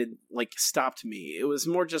that stopped me. It was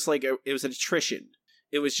more just like it was an attrition.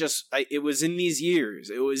 It was just, it was in these years.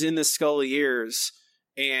 It was in the Scully years.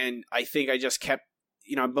 And I think I just kept,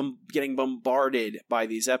 getting bombarded by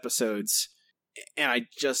these episodes. And I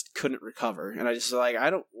just couldn't recover. And I just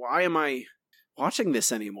why am I watching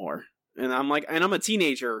this anymore? And I'm a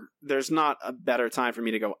teenager. There's not a better time for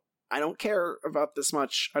me to go, I don't care about this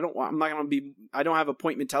much. I don't have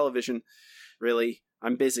appointment television, really.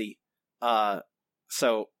 I'm busy.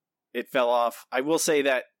 So it fell off. I will say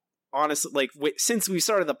that, honestly, since we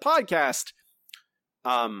started the podcast,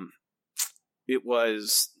 it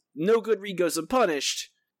was No Good Read Goes Unpunished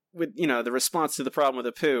with, the response to the problem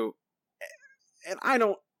with Apu. And I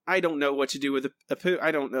don't know what to do with Apu.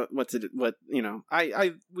 I don't know what to do.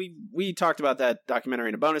 We talked about that documentary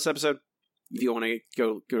in a bonus episode. If you want to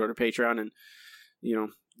go to Patreon and,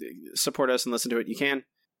 support us and listen to it, you can.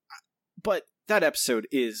 But that episode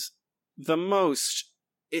is the most,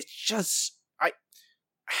 it's just,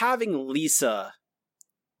 having Lisa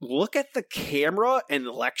look at the camera and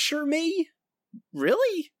lecture me?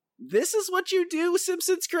 Really? This is what you do,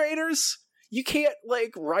 Simpsons creators? You can't,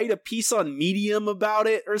 write a piece on Medium about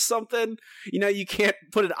it or something? You can't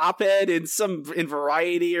put an op-ed in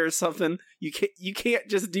Variety or something? You can't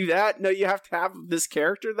just do that? No, you have to have this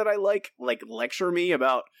character that I like lecture me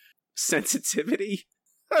about sensitivity?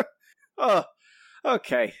 Oh,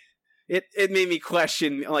 okay. It made me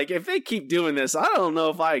question, if they keep doing this, I don't know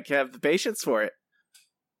if I have the patience for it.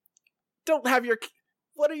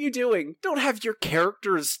 What are you doing? Don't have your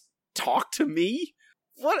characters talk to me?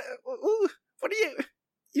 What are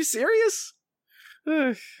you serious?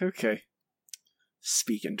 Okay.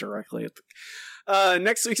 Speaking directly at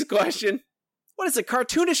next week's question. What is a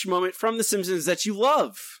cartoonish moment from The Simpsons that you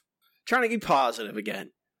love? Trying to be positive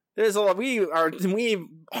again. There's a lot. We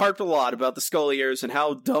harped a lot about the Scully years and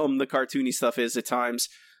how dumb the cartoony stuff is at times.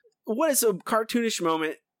 What is a cartoonish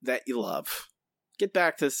moment that you love? Get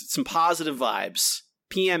back to some positive vibes.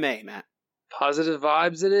 PMA, Matt. Positive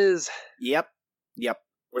vibes it is. Yep.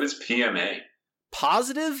 What is PMA?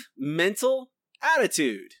 Positive mental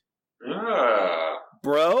attitude.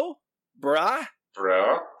 Bruh. Brah.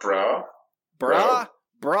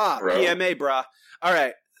 PMA, brah. All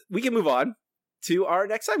right, we can move on to our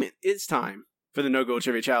next segment. It's time for the No Goal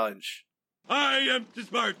Trivia Challenge. I am too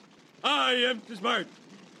smart. SMRT. SMART.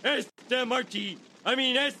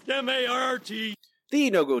 The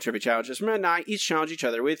No Goal Trivia Challenge is Matt and I each challenge each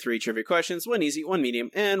other with 3 trivia questions, 1 easy, 1 medium,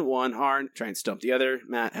 and 1 hard. Try and stump the other.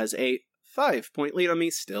 Matt has a 5-point lead on me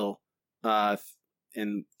still.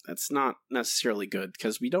 And that's not necessarily good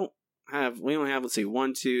because we only have, let's see,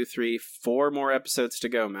 1, 2, 3, 4 more episodes to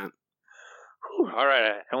go, Matt. Whew, all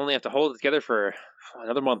right, I only have to hold it together for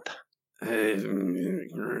another month.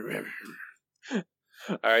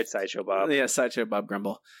 All right, Sideshow Bob. Yeah, Sideshow Bob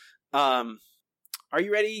Grumble. Are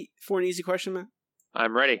you ready for an easy question, man?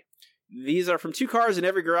 I'm ready. These are from 2 cars in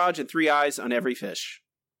every garage and 3 eyes on every fish.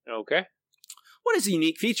 Okay. What is the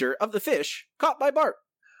unique feature of the fish caught by Bart?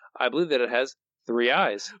 I believe that it has 3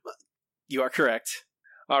 eyes. You are correct.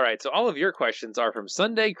 All right, so all of your questions are from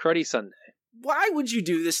Sunday Cruddy Sunday. Why would you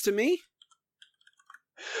do this to me?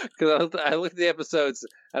 Because I looked at the episodes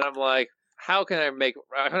and I'm like, how can I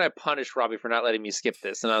punish Robbie for not letting me skip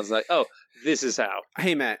this? And I was like, oh, this is how.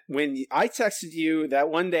 Hey, Matt, when I texted you that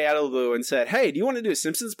one day out of the blue and said, hey, do you want to do a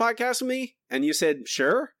Simpsons podcast with me? And you said,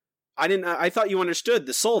 sure. I thought you understood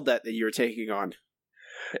the soul debt that you were taking on.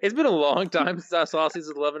 It's been a long time since I saw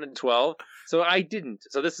seasons 11 and 12, so I didn't.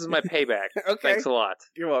 So this is my payback. Okay. Thanks a lot.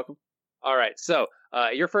 You're welcome. All right, so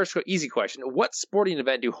your first easy question. What sporting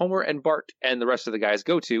event do Homer and Bart and the rest of the guys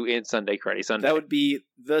go to in Sunday Cruddy Sunday? That would be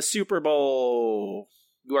the Super Bowl.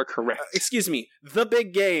 You are correct. Excuse me, the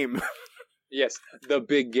big game. Yes, the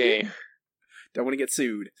big game. Don't want to get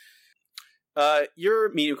sued.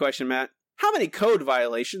 Your medium question, Matt. How many code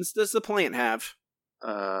violations does the plant have?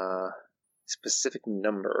 Specific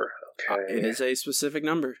number. Okay. It is a specific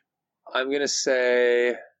number. I'm going to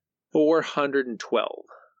say 412.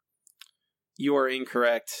 You are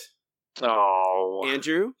incorrect. Oh.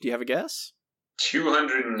 Andrew, do you have a guess?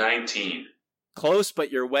 219. Close,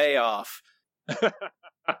 but you're way off.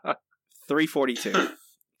 342.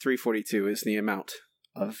 342 is the amount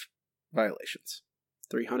of violations.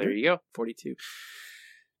 300. There you go. 42.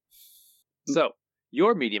 So,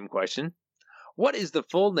 your medium question. What is the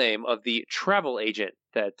full name of the travel agent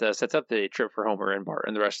that sets up the trip for Homer and Bart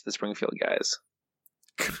and the rest of the Springfield guys?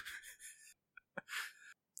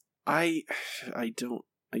 I don't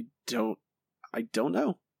know.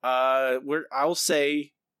 I'll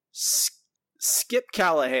say Skip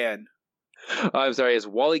Callahan. I'm sorry, it's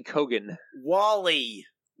Wally Kogan. Wally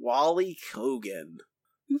Kogan.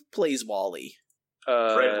 Who plays Wally?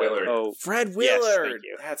 Fred Willard. Oh, Fred Willard.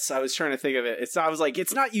 Yes, I was trying to think of it. I was like,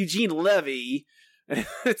 it's not Eugene Levy.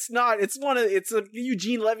 It's a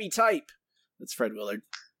Eugene Levy type. It's Fred Willard.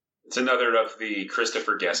 It's another of the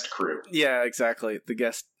Christopher Guest crew. Yeah, exactly. The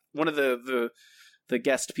guest, one of the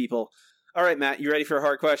guest people. All right, Matt, you ready for a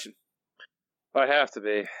hard question? I have to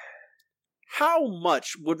be. How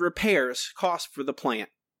much would repairs cost for the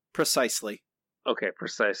plant, precisely? Okay,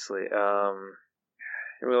 precisely.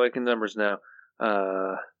 We're liking numbers now.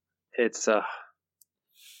 It's I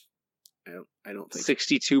don't think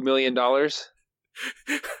 $62 million.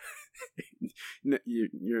 No,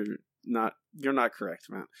 you're not correct,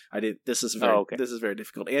 Matt. This is very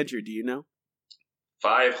difficult. Andrew, do you know?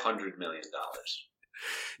 $500 million.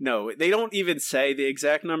 No, they don't even say the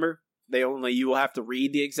exact number. You will have to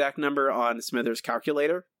read the exact number on Smithers'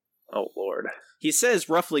 calculator. Oh Lord. He says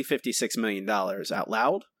roughly $56 million out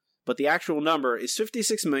loud, but the actual number is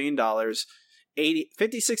 $56 million.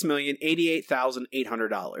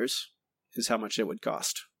 $56,088,800 is how much it would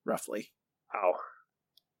cost, roughly. Wow.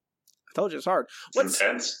 I told you it's hard. It's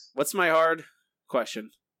intense. What's my hard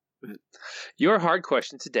question? Your hard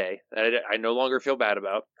question today, that I no longer feel bad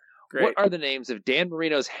about. Great. What are the names of Dan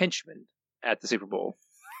Marino's henchmen at the Super Bowl?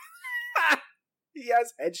 He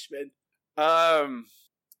has henchmen.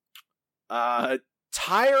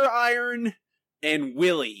 Tire Iron and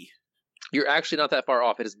Willie. You're actually not that far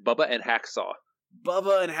off. It is Bubba and Hacksaw.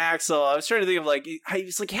 Bubba and Hacksaw. I was trying to think of it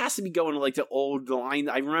has to be going to the old line.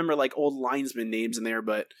 I remember old linesman names in there,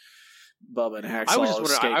 but Bubba and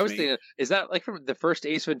Hacksaw. I was thinking, is that from the first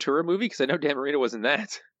Ace Ventura movie? Because I know Dan Marino was in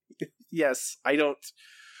that. Yes, I don't.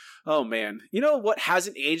 Oh man, you know what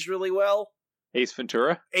hasn't aged really well? Ace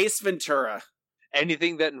Ventura. Ace Ventura.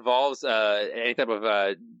 Anything that involves any type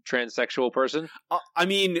of transsexual person. I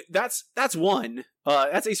mean, that's one.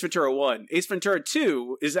 That's Ace Ventura 1. Ace Ventura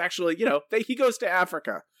 2 is actually, he goes to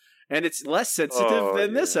Africa, and it's less sensitive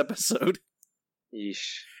than this episode.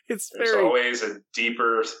 Yeesh. There's always a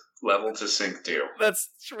deeper level to sink to. That's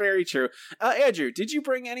very true. Andrew, did you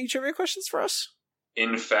bring any trivia questions for us?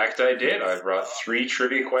 In fact, I did. I brought 3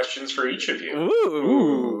 trivia questions for each of you.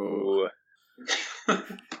 Ooh.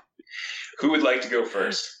 Who would like to go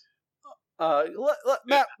first?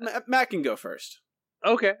 Matt can go first.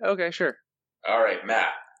 Okay, sure. All right,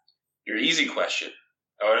 Matt. Your easy question.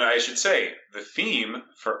 Oh, and I should say, the theme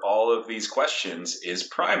for all of these questions is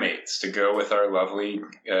primates, to go with our lovely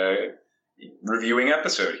reviewing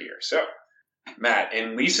episode here. So, Matt,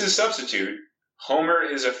 in Lisa's Substitute, Homer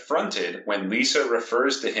is affronted when Lisa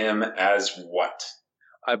refers to him as what?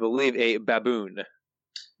 I believe a baboon.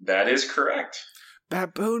 That is correct.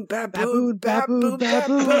 Baboon, baboon, baboon,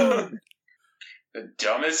 baboon. The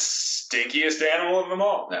dumbest, stinkiest animal of them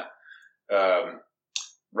all. No.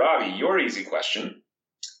 Robbie, your easy question.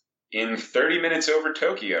 In 30 Minutes Over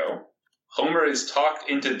Tokyo, Homer is talked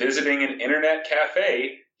into visiting an internet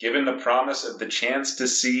cafe given the promise of the chance to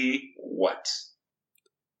see what?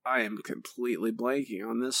 I am completely blanking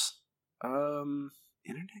on this.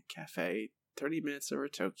 Internet cafe, 30 Minutes Over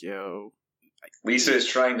Tokyo. Lisa is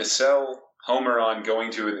trying to sell Homer on going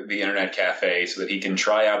to the internet cafe so that he can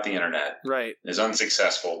try out the internet. Right. Is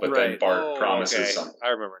unsuccessful, but then Bart promises something. I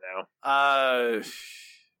remember now.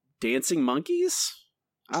 Dancing monkeys?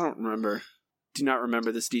 I don't remember. Do not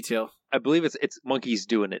remember this detail. I believe it's monkeys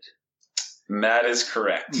doing it. That is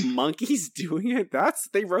correct. Monkeys doing it?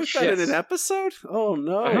 They wrote that in an episode? Oh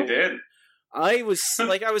no. I did. I was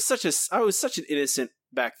such an innocent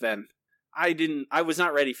back then. I was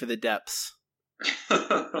not ready for the depths.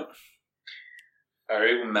 All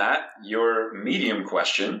right, Matt, your medium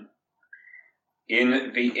question.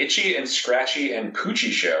 In the Itchy and Scratchy and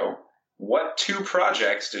Poochie show, what two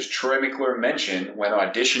projects does Troy McClure mention when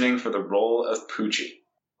auditioning for the role of Poochie?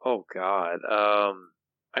 Oh, God.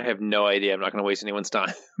 I have no idea. I'm not going to waste anyone's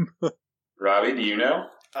time. Robbie, do you know?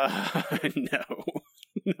 No.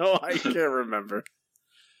 No, I can't remember.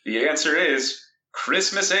 The answer is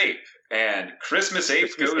Christmas Ape. And Christmas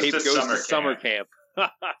Ape goes to summer camp.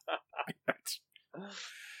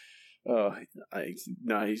 Oh, I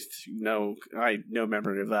no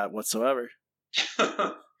memory of that whatsoever.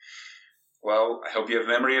 Well, I hope you have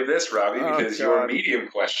memory of this, Robbie, because your medium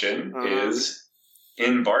question is,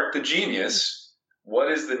 in Bart the Genius,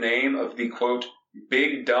 what is the name of the, quote,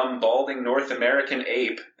 big, dumb, balding North American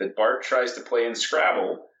ape that Bart tries to play in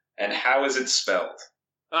Scrabble, and how is it spelled?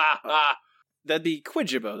 That'd be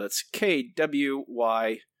Kwijibo. That's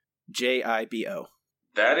Kwyjibo.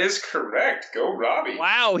 That is correct. Go, Robbie.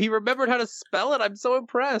 Wow, he remembered how to spell it. I'm so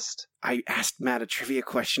impressed. I asked Matt a trivia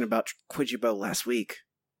question about Kwijibo last week.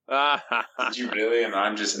 Did you really?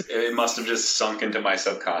 And it must have just sunk into my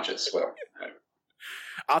subconscious. Well,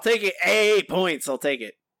 I'll take it. 8 points. I'll take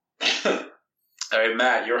it. All right,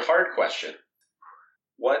 Matt, your hard question.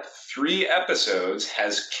 What 3 episodes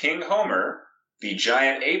has King Homer, the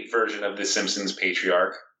giant ape version of the Simpsons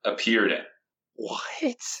patriarch, appeared in? What?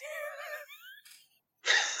 It's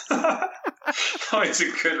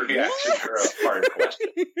a good reaction for a hard question.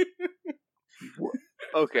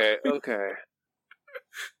 Okay.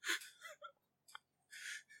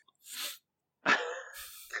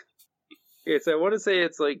 Okay, so I want to say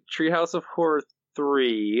it's like Treehouse of Horror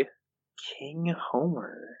 3, King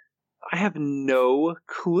Homer. I have no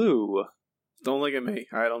clue. Don't look at me.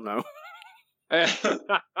 I don't know.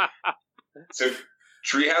 So,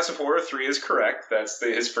 Treehouse of Horror 3 is correct. That's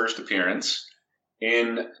his first appearance.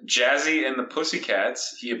 In Jazzy and the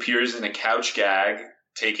Pussycats, he appears in a couch gag,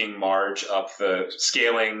 taking Marge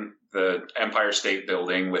scaling the Empire State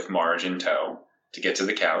Building with Marge in tow to get to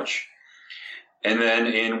the couch. And then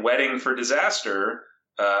in Wedding for Disaster,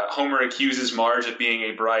 Homer accuses Marge of being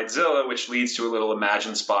a bridezilla, which leads to a little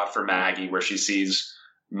imagined spot for Maggie where she sees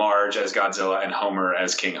Marge as Godzilla and Homer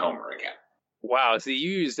as King Homer again. Wow, so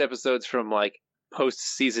you used episodes from like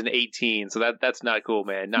post-season 18, so that's not cool,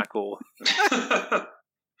 man. Not cool.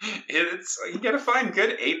 You gotta find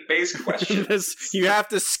good ape-based questions. You have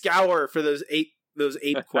to scour for those ape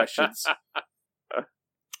questions.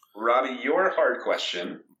 Robbie, your hard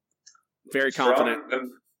question. Very confident.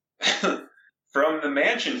 From the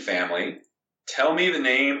Mansion family, tell me the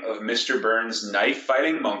name of Mr. Burns'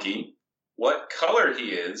 knife-fighting monkey, what color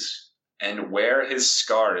he is, and where his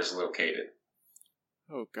scar is located.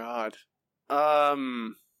 Oh, God.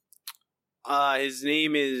 His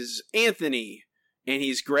name is Anthony, and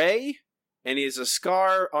he's gray, and he has a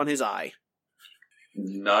scar on his eye.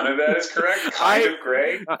 None of that is correct. Kind of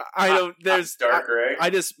gray. I don't. There's dark gray.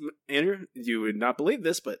 Andrew, you would not believe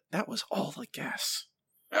this, but that was all the guess.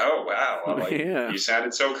 Oh wow! Well, yeah. You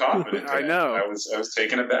sounded so confident. I know. I was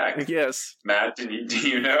taken aback. Yes, Matt, do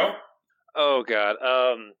you know? Oh God.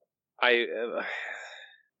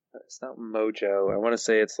 It's not Mojo. I want to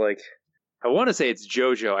say it's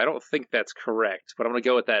JoJo. I don't think that's correct, but I'm going to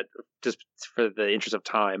go with that just for the interest of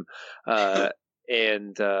time.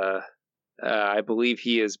 I believe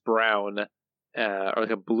he is brown, or like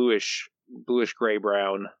a bluish gray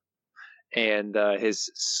brown, and his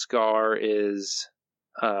scar is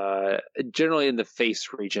generally in the face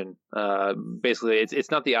region. Basically,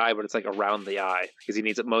 it's not the eye, but it's like around the eye because he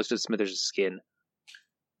needs most of Smithers' skin.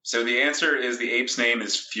 So the answer is the ape's name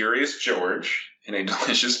is Furious George, in a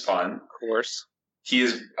delicious pun. Of course. He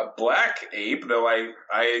is a black ape, though I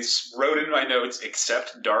wrote in my notes,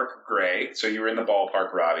 except dark gray, so you were in the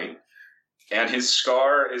ballpark, Robbie. And his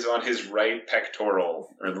scar is on his right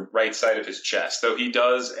pectoral, or the right side of his chest, though he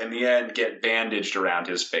does, in the end, get bandaged around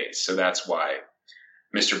his face, so that's why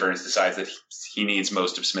Mr. Burns decides that he needs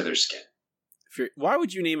most of Smithers' skin. Why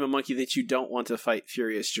would you name a monkey that you don't want to fight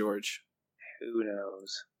Furious George? Who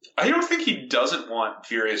knows? I don't think he doesn't want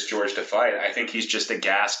Furious George to fight. I think he's just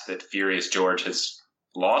aghast that Furious George has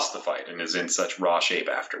lost the fight and is in such raw shape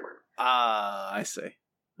afterward. Ah, I see.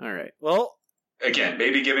 All right. Well, again,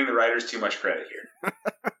 maybe giving the writers too much credit here.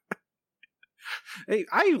 Hey,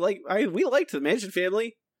 we liked the Mansion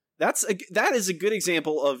Family. That is a good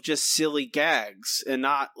example of just silly gags, and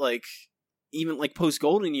not like even like post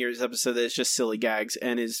Golden Years episode that is just silly gags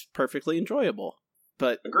and is perfectly enjoyable.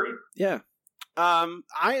 But agreed. Yeah. I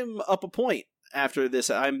am up a point after this.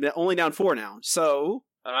 I'm only down 4 now, so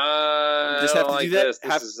just have to do that.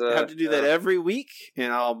 Have to do that every week,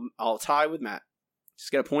 and I'll tie with Matt.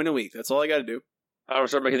 Just get a point a week. That's all I got to do. I'll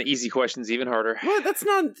start making the easy questions even harder. What? That's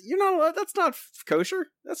not. That's not kosher.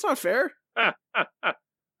 That's not fair.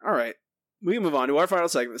 All right, we can move on to our final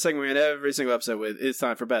segment. The segment we end every single episode with. It's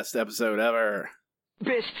time for best episode ever.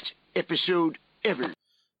 Best episode ever.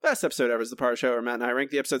 Best episode ever is the part of the show where Matt and I rank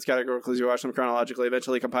the episodes categorically as we watch them chronologically,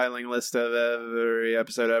 eventually compiling a list of every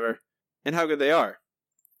episode ever and how good they are.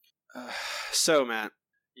 So, Matt.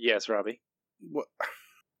 Yes, Robbie.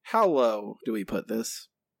 How low do we put this?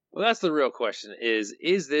 Well, that's the real question. Is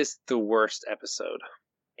this the worst episode?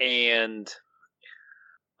 And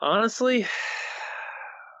honestly,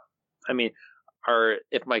 I mean,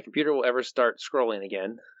 if my computer will ever start scrolling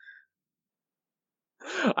again,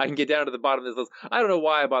 I can get down to the bottom of this list. I don't know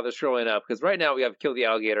why I bother scrolling up, because right now we have Kill the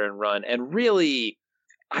Alligator and Run, and really,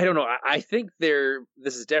 I don't know. I think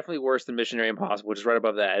this is definitely worse than Missionary Impossible, which is right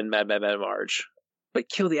above that, and Mad Marge. But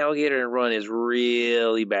Kill the Alligator and Run is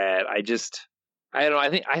really bad. I don't know. I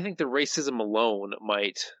think the racism alone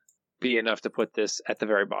might be enough to put this at the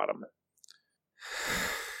very bottom.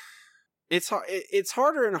 It's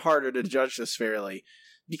harder and harder to judge this fairly,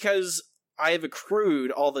 because I have accrued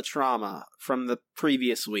all the trauma from the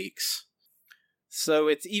previous weeks. So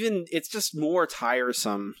it's just more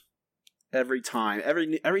tiresome every time.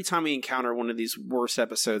 Every time we encounter one of these worst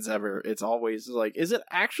episodes ever, it's always like, is it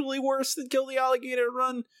actually worse than Kill the Alligator and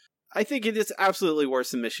Run? I think it is absolutely worse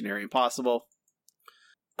than Missionary Impossible.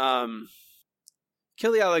 Kill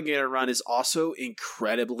the Alligator and Run is also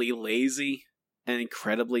incredibly lazy and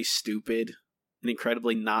incredibly stupid and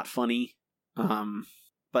incredibly not funny.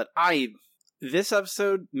 But this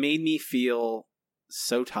episode made me feel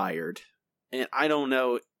so tired, and I don't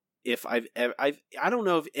know if I don't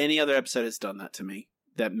know if any other episode has done that to me.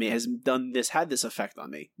 That had this effect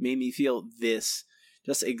on me. Made me feel this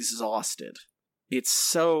just exhausted. It's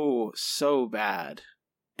so bad,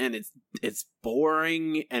 and it's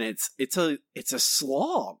boring, and it's a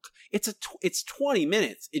slog. It's 20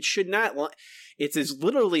 minutes. It should not. It's as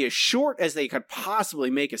literally as short as they could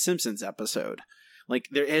possibly make a Simpsons episode. Like,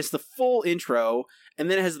 there is the full intro, and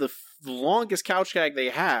then it has the longest couch gag they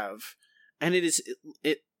have, and it's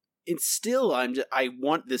still, I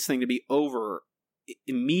want this thing to be over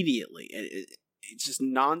immediately. It's just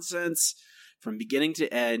nonsense from beginning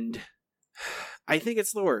to end. I think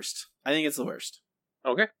it's the worst.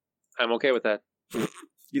 Okay. I'm okay with that.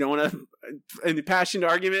 You don't want any passionate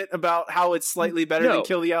argument about how it's slightly better than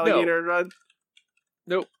Kill the Alligator and Run?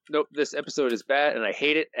 Nope. This episode is bad, and I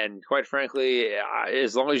hate it. And quite frankly,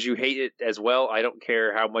 as long as you hate it as well, I don't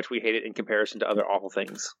care how much we hate it in comparison to other awful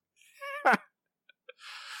things.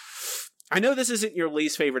 I know this isn't your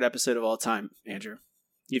least favorite episode of all time, Andrew.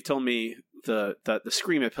 You've told me the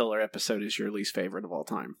Scream at Pillar episode is your least favorite of all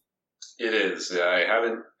time. It is. I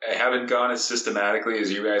haven't gone as systematically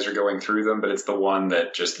as you guys are going through them, but it's the one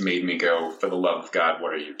that just made me go, for the love of God,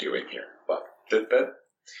 what are you doing here? But that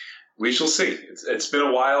we shall see. It's been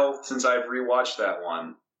a while since I've rewatched that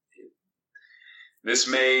one. This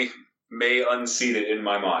may unseat it in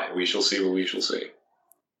my mind. We shall see what we shall see.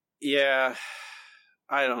 Yeah,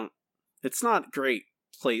 it's not great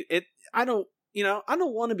play. I don't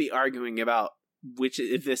want to be arguing about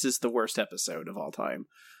if this is the worst episode of all time.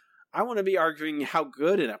 I want to be arguing how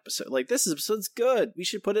good an episode. Like, this episode's good. We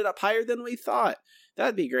should put it up higher than we thought.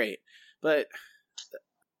 That'd be great. But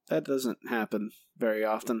that doesn't happen very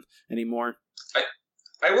often anymore.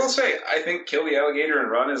 I will say, I think Kill the Alligator and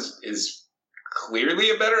Run is clearly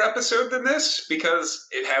a better episode than this, because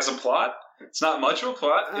it has a plot. It's not much of a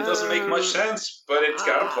plot. It doesn't make much sense, but it's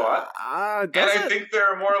got a plot. And I think there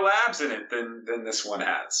are more labs in it than this one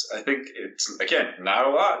has. I think it's, again, not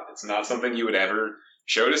a lot. It's not something you would ever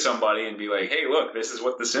show to somebody and be like, hey, look, this is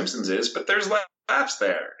what The Simpsons is, but there's laughs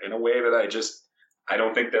there in a way that I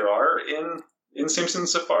don't think there are in Simpson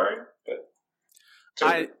Safari.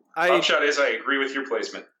 But upshot is I agree with your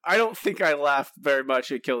placement. I don't think I laughed very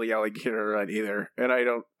much at Kill the Alligator Run either, and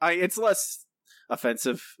it's less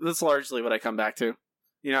offensive. That's largely what I come back to.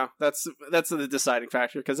 You know, that's the deciding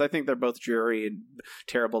factor, because I think they're both dreary and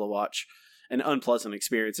terrible to watch and unpleasant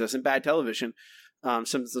experiences and bad television.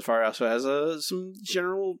 Simpson Safari also has some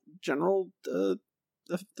general the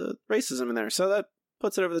racism in there, so that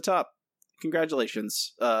puts it over the top.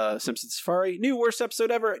 Congratulations, Simpson Safari. New worst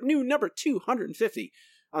episode ever. New number 250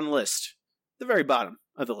 on the list. The very bottom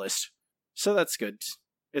of the list. So that's good.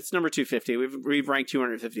 It's number 250. We've ranked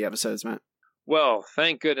 250 episodes, Matt. Well,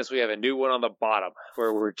 thank goodness we have a new one on the bottom,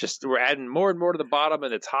 where we're adding more and more to the bottom,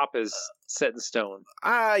 and the top is set in stone.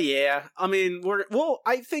 Yeah. I mean,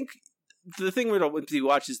 I think the thing we'll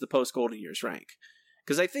watch is the post Golden Years rank,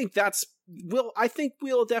 because I think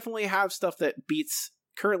we'll definitely have stuff that beats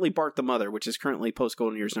currently Bart the Mother, which is currently post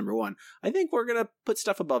Golden Years number 1. I think we're gonna put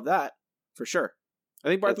stuff above that for sure. I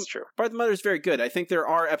think Bart the Mother is very good. I think there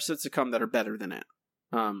are episodes to come that are better than it.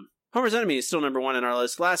 Homer's Enemy is still number 1 in our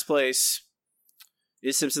list. Last place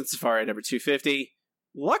is Simpson Safari, number 250.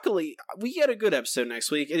 Luckily, we get a good episode next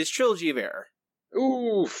week. It is Trilogy of Error.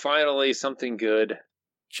 Ooh, finally something good.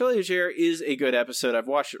 Trilogy of Error is a good episode. I've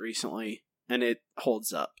watched it recently, and it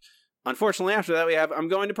holds up. Unfortunately, after that, we have I'm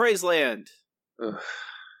Going to Praiseland. Ugh.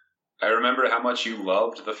 I remember how much you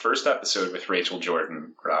loved the first episode with Rachel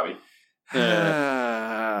Jordan, Robbie.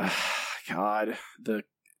 God.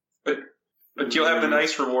 But you'll have the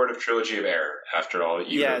nice reward of Trilogy of Error after all that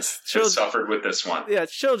you have suffered with this one. Yeah,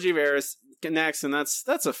 Trilogy of Error is next, and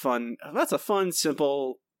that's a fun,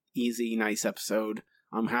 simple, easy, nice episode.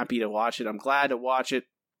 I'm happy to watch it. I'm glad to watch it.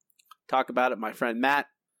 Talk about it, my friend Matt.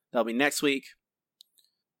 That'll be next week.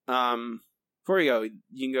 Before you go,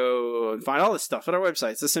 you can go and find all this stuff at our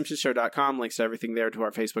website, thesimpsonshow.com. Links to everything there, to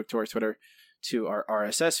our Facebook, to our Twitter, to our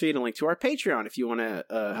RSS feed, and link to our Patreon if you want to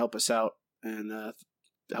help us out and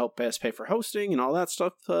help us pay for hosting and all that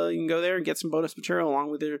stuff. You can go there and get some bonus material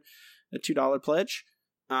along with your $2 pledge.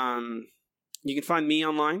 You can find me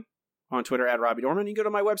online on Twitter at Robbie Dorman. You can go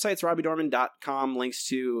to my website, it's robbiedorman.com. Links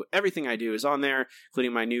to everything I do is on there,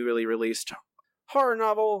 including my newly released horror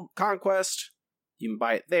novel, Conquest. You can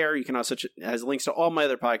buy it there. You can also has links to all my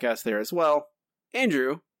other podcasts there as well.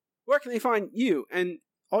 Andrew, where can they find you and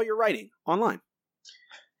all your writing online?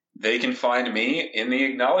 They can find me in the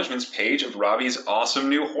acknowledgments page of Robbie's awesome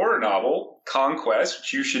new horror novel, Conquest,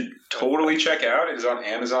 which you should totally check out. It is on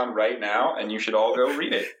Amazon right now, and you should all go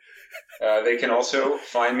read it. They can also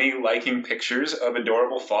find me liking pictures of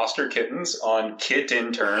adorable foster kittens on Kit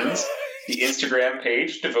Interns, the Instagram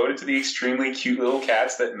page devoted to the extremely cute little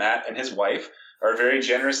cats that Matt and his wife are very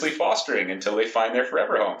generously fostering until they find their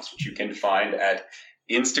forever homes, which you can find at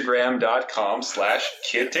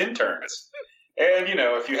Instagram.com/KitInterns. And,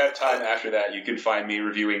 if you have time after that, you can find me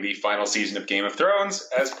reviewing the final season of Game of Thrones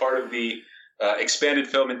as part of the expanded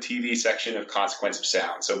film and TV section of Consequence of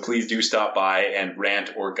Sound. So please do stop by and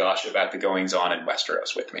rant or gush about the goings-on in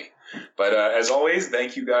Westeros with me. But as always,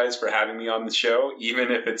 thank you guys for having me on the show.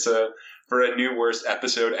 Even if it's for a new worst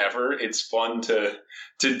episode ever, it's fun to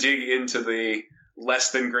dig into the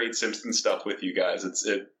less than great Simpsons stuff with you guys.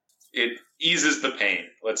 It eases the pain.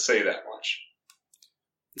 Let's say that much.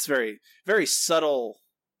 It's very, very subtle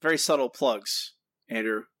plugs,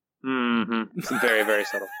 Andrew. Mm-hmm. It's very, very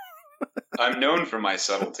subtle. I'm known for my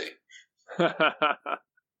subtlety.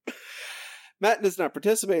 Matt does not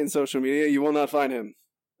participate in social media. You will not find him.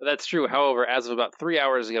 That's true. However, as of about 3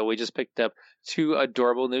 hours ago, we just picked up 2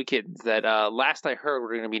 adorable new kittens that last I heard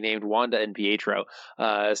were going to be named Wanda and Pietro.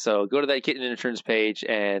 So go to that Kitten Interns page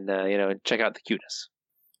and check out the cuteness.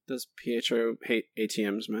 Does Pietro hate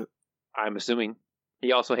ATMs, Matt? I'm assuming.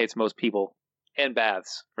 He also hates most people and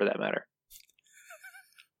baths, for that matter.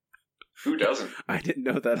 Who doesn't? I didn't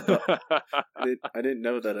know that about. I didn't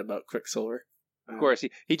know that about Quicksilver. Of course,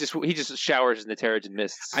 he just showers in the Terrigen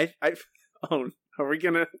mists. We're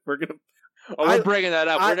gonna. Oh, we're bringing that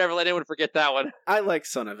up. We're never let anyone forget that one. I like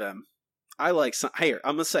Son of M. Here,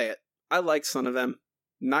 I'm gonna say it. I like Son of M.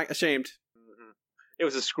 Not ashamed. Mm-hmm. It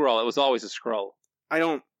was a scroll. It was always a scroll.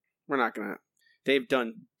 We're not gonna. They've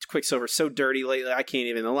done Quicksilver so dirty lately. I can't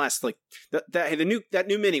even. The last that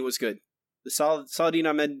new mini was good. The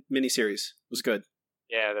Saladino miniseries was good.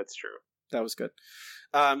 Yeah, that's true. That was good.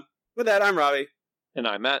 With that, I'm Robbie. And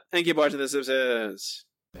I'm Matt. Thank you for watching this episode.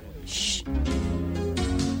 Shh.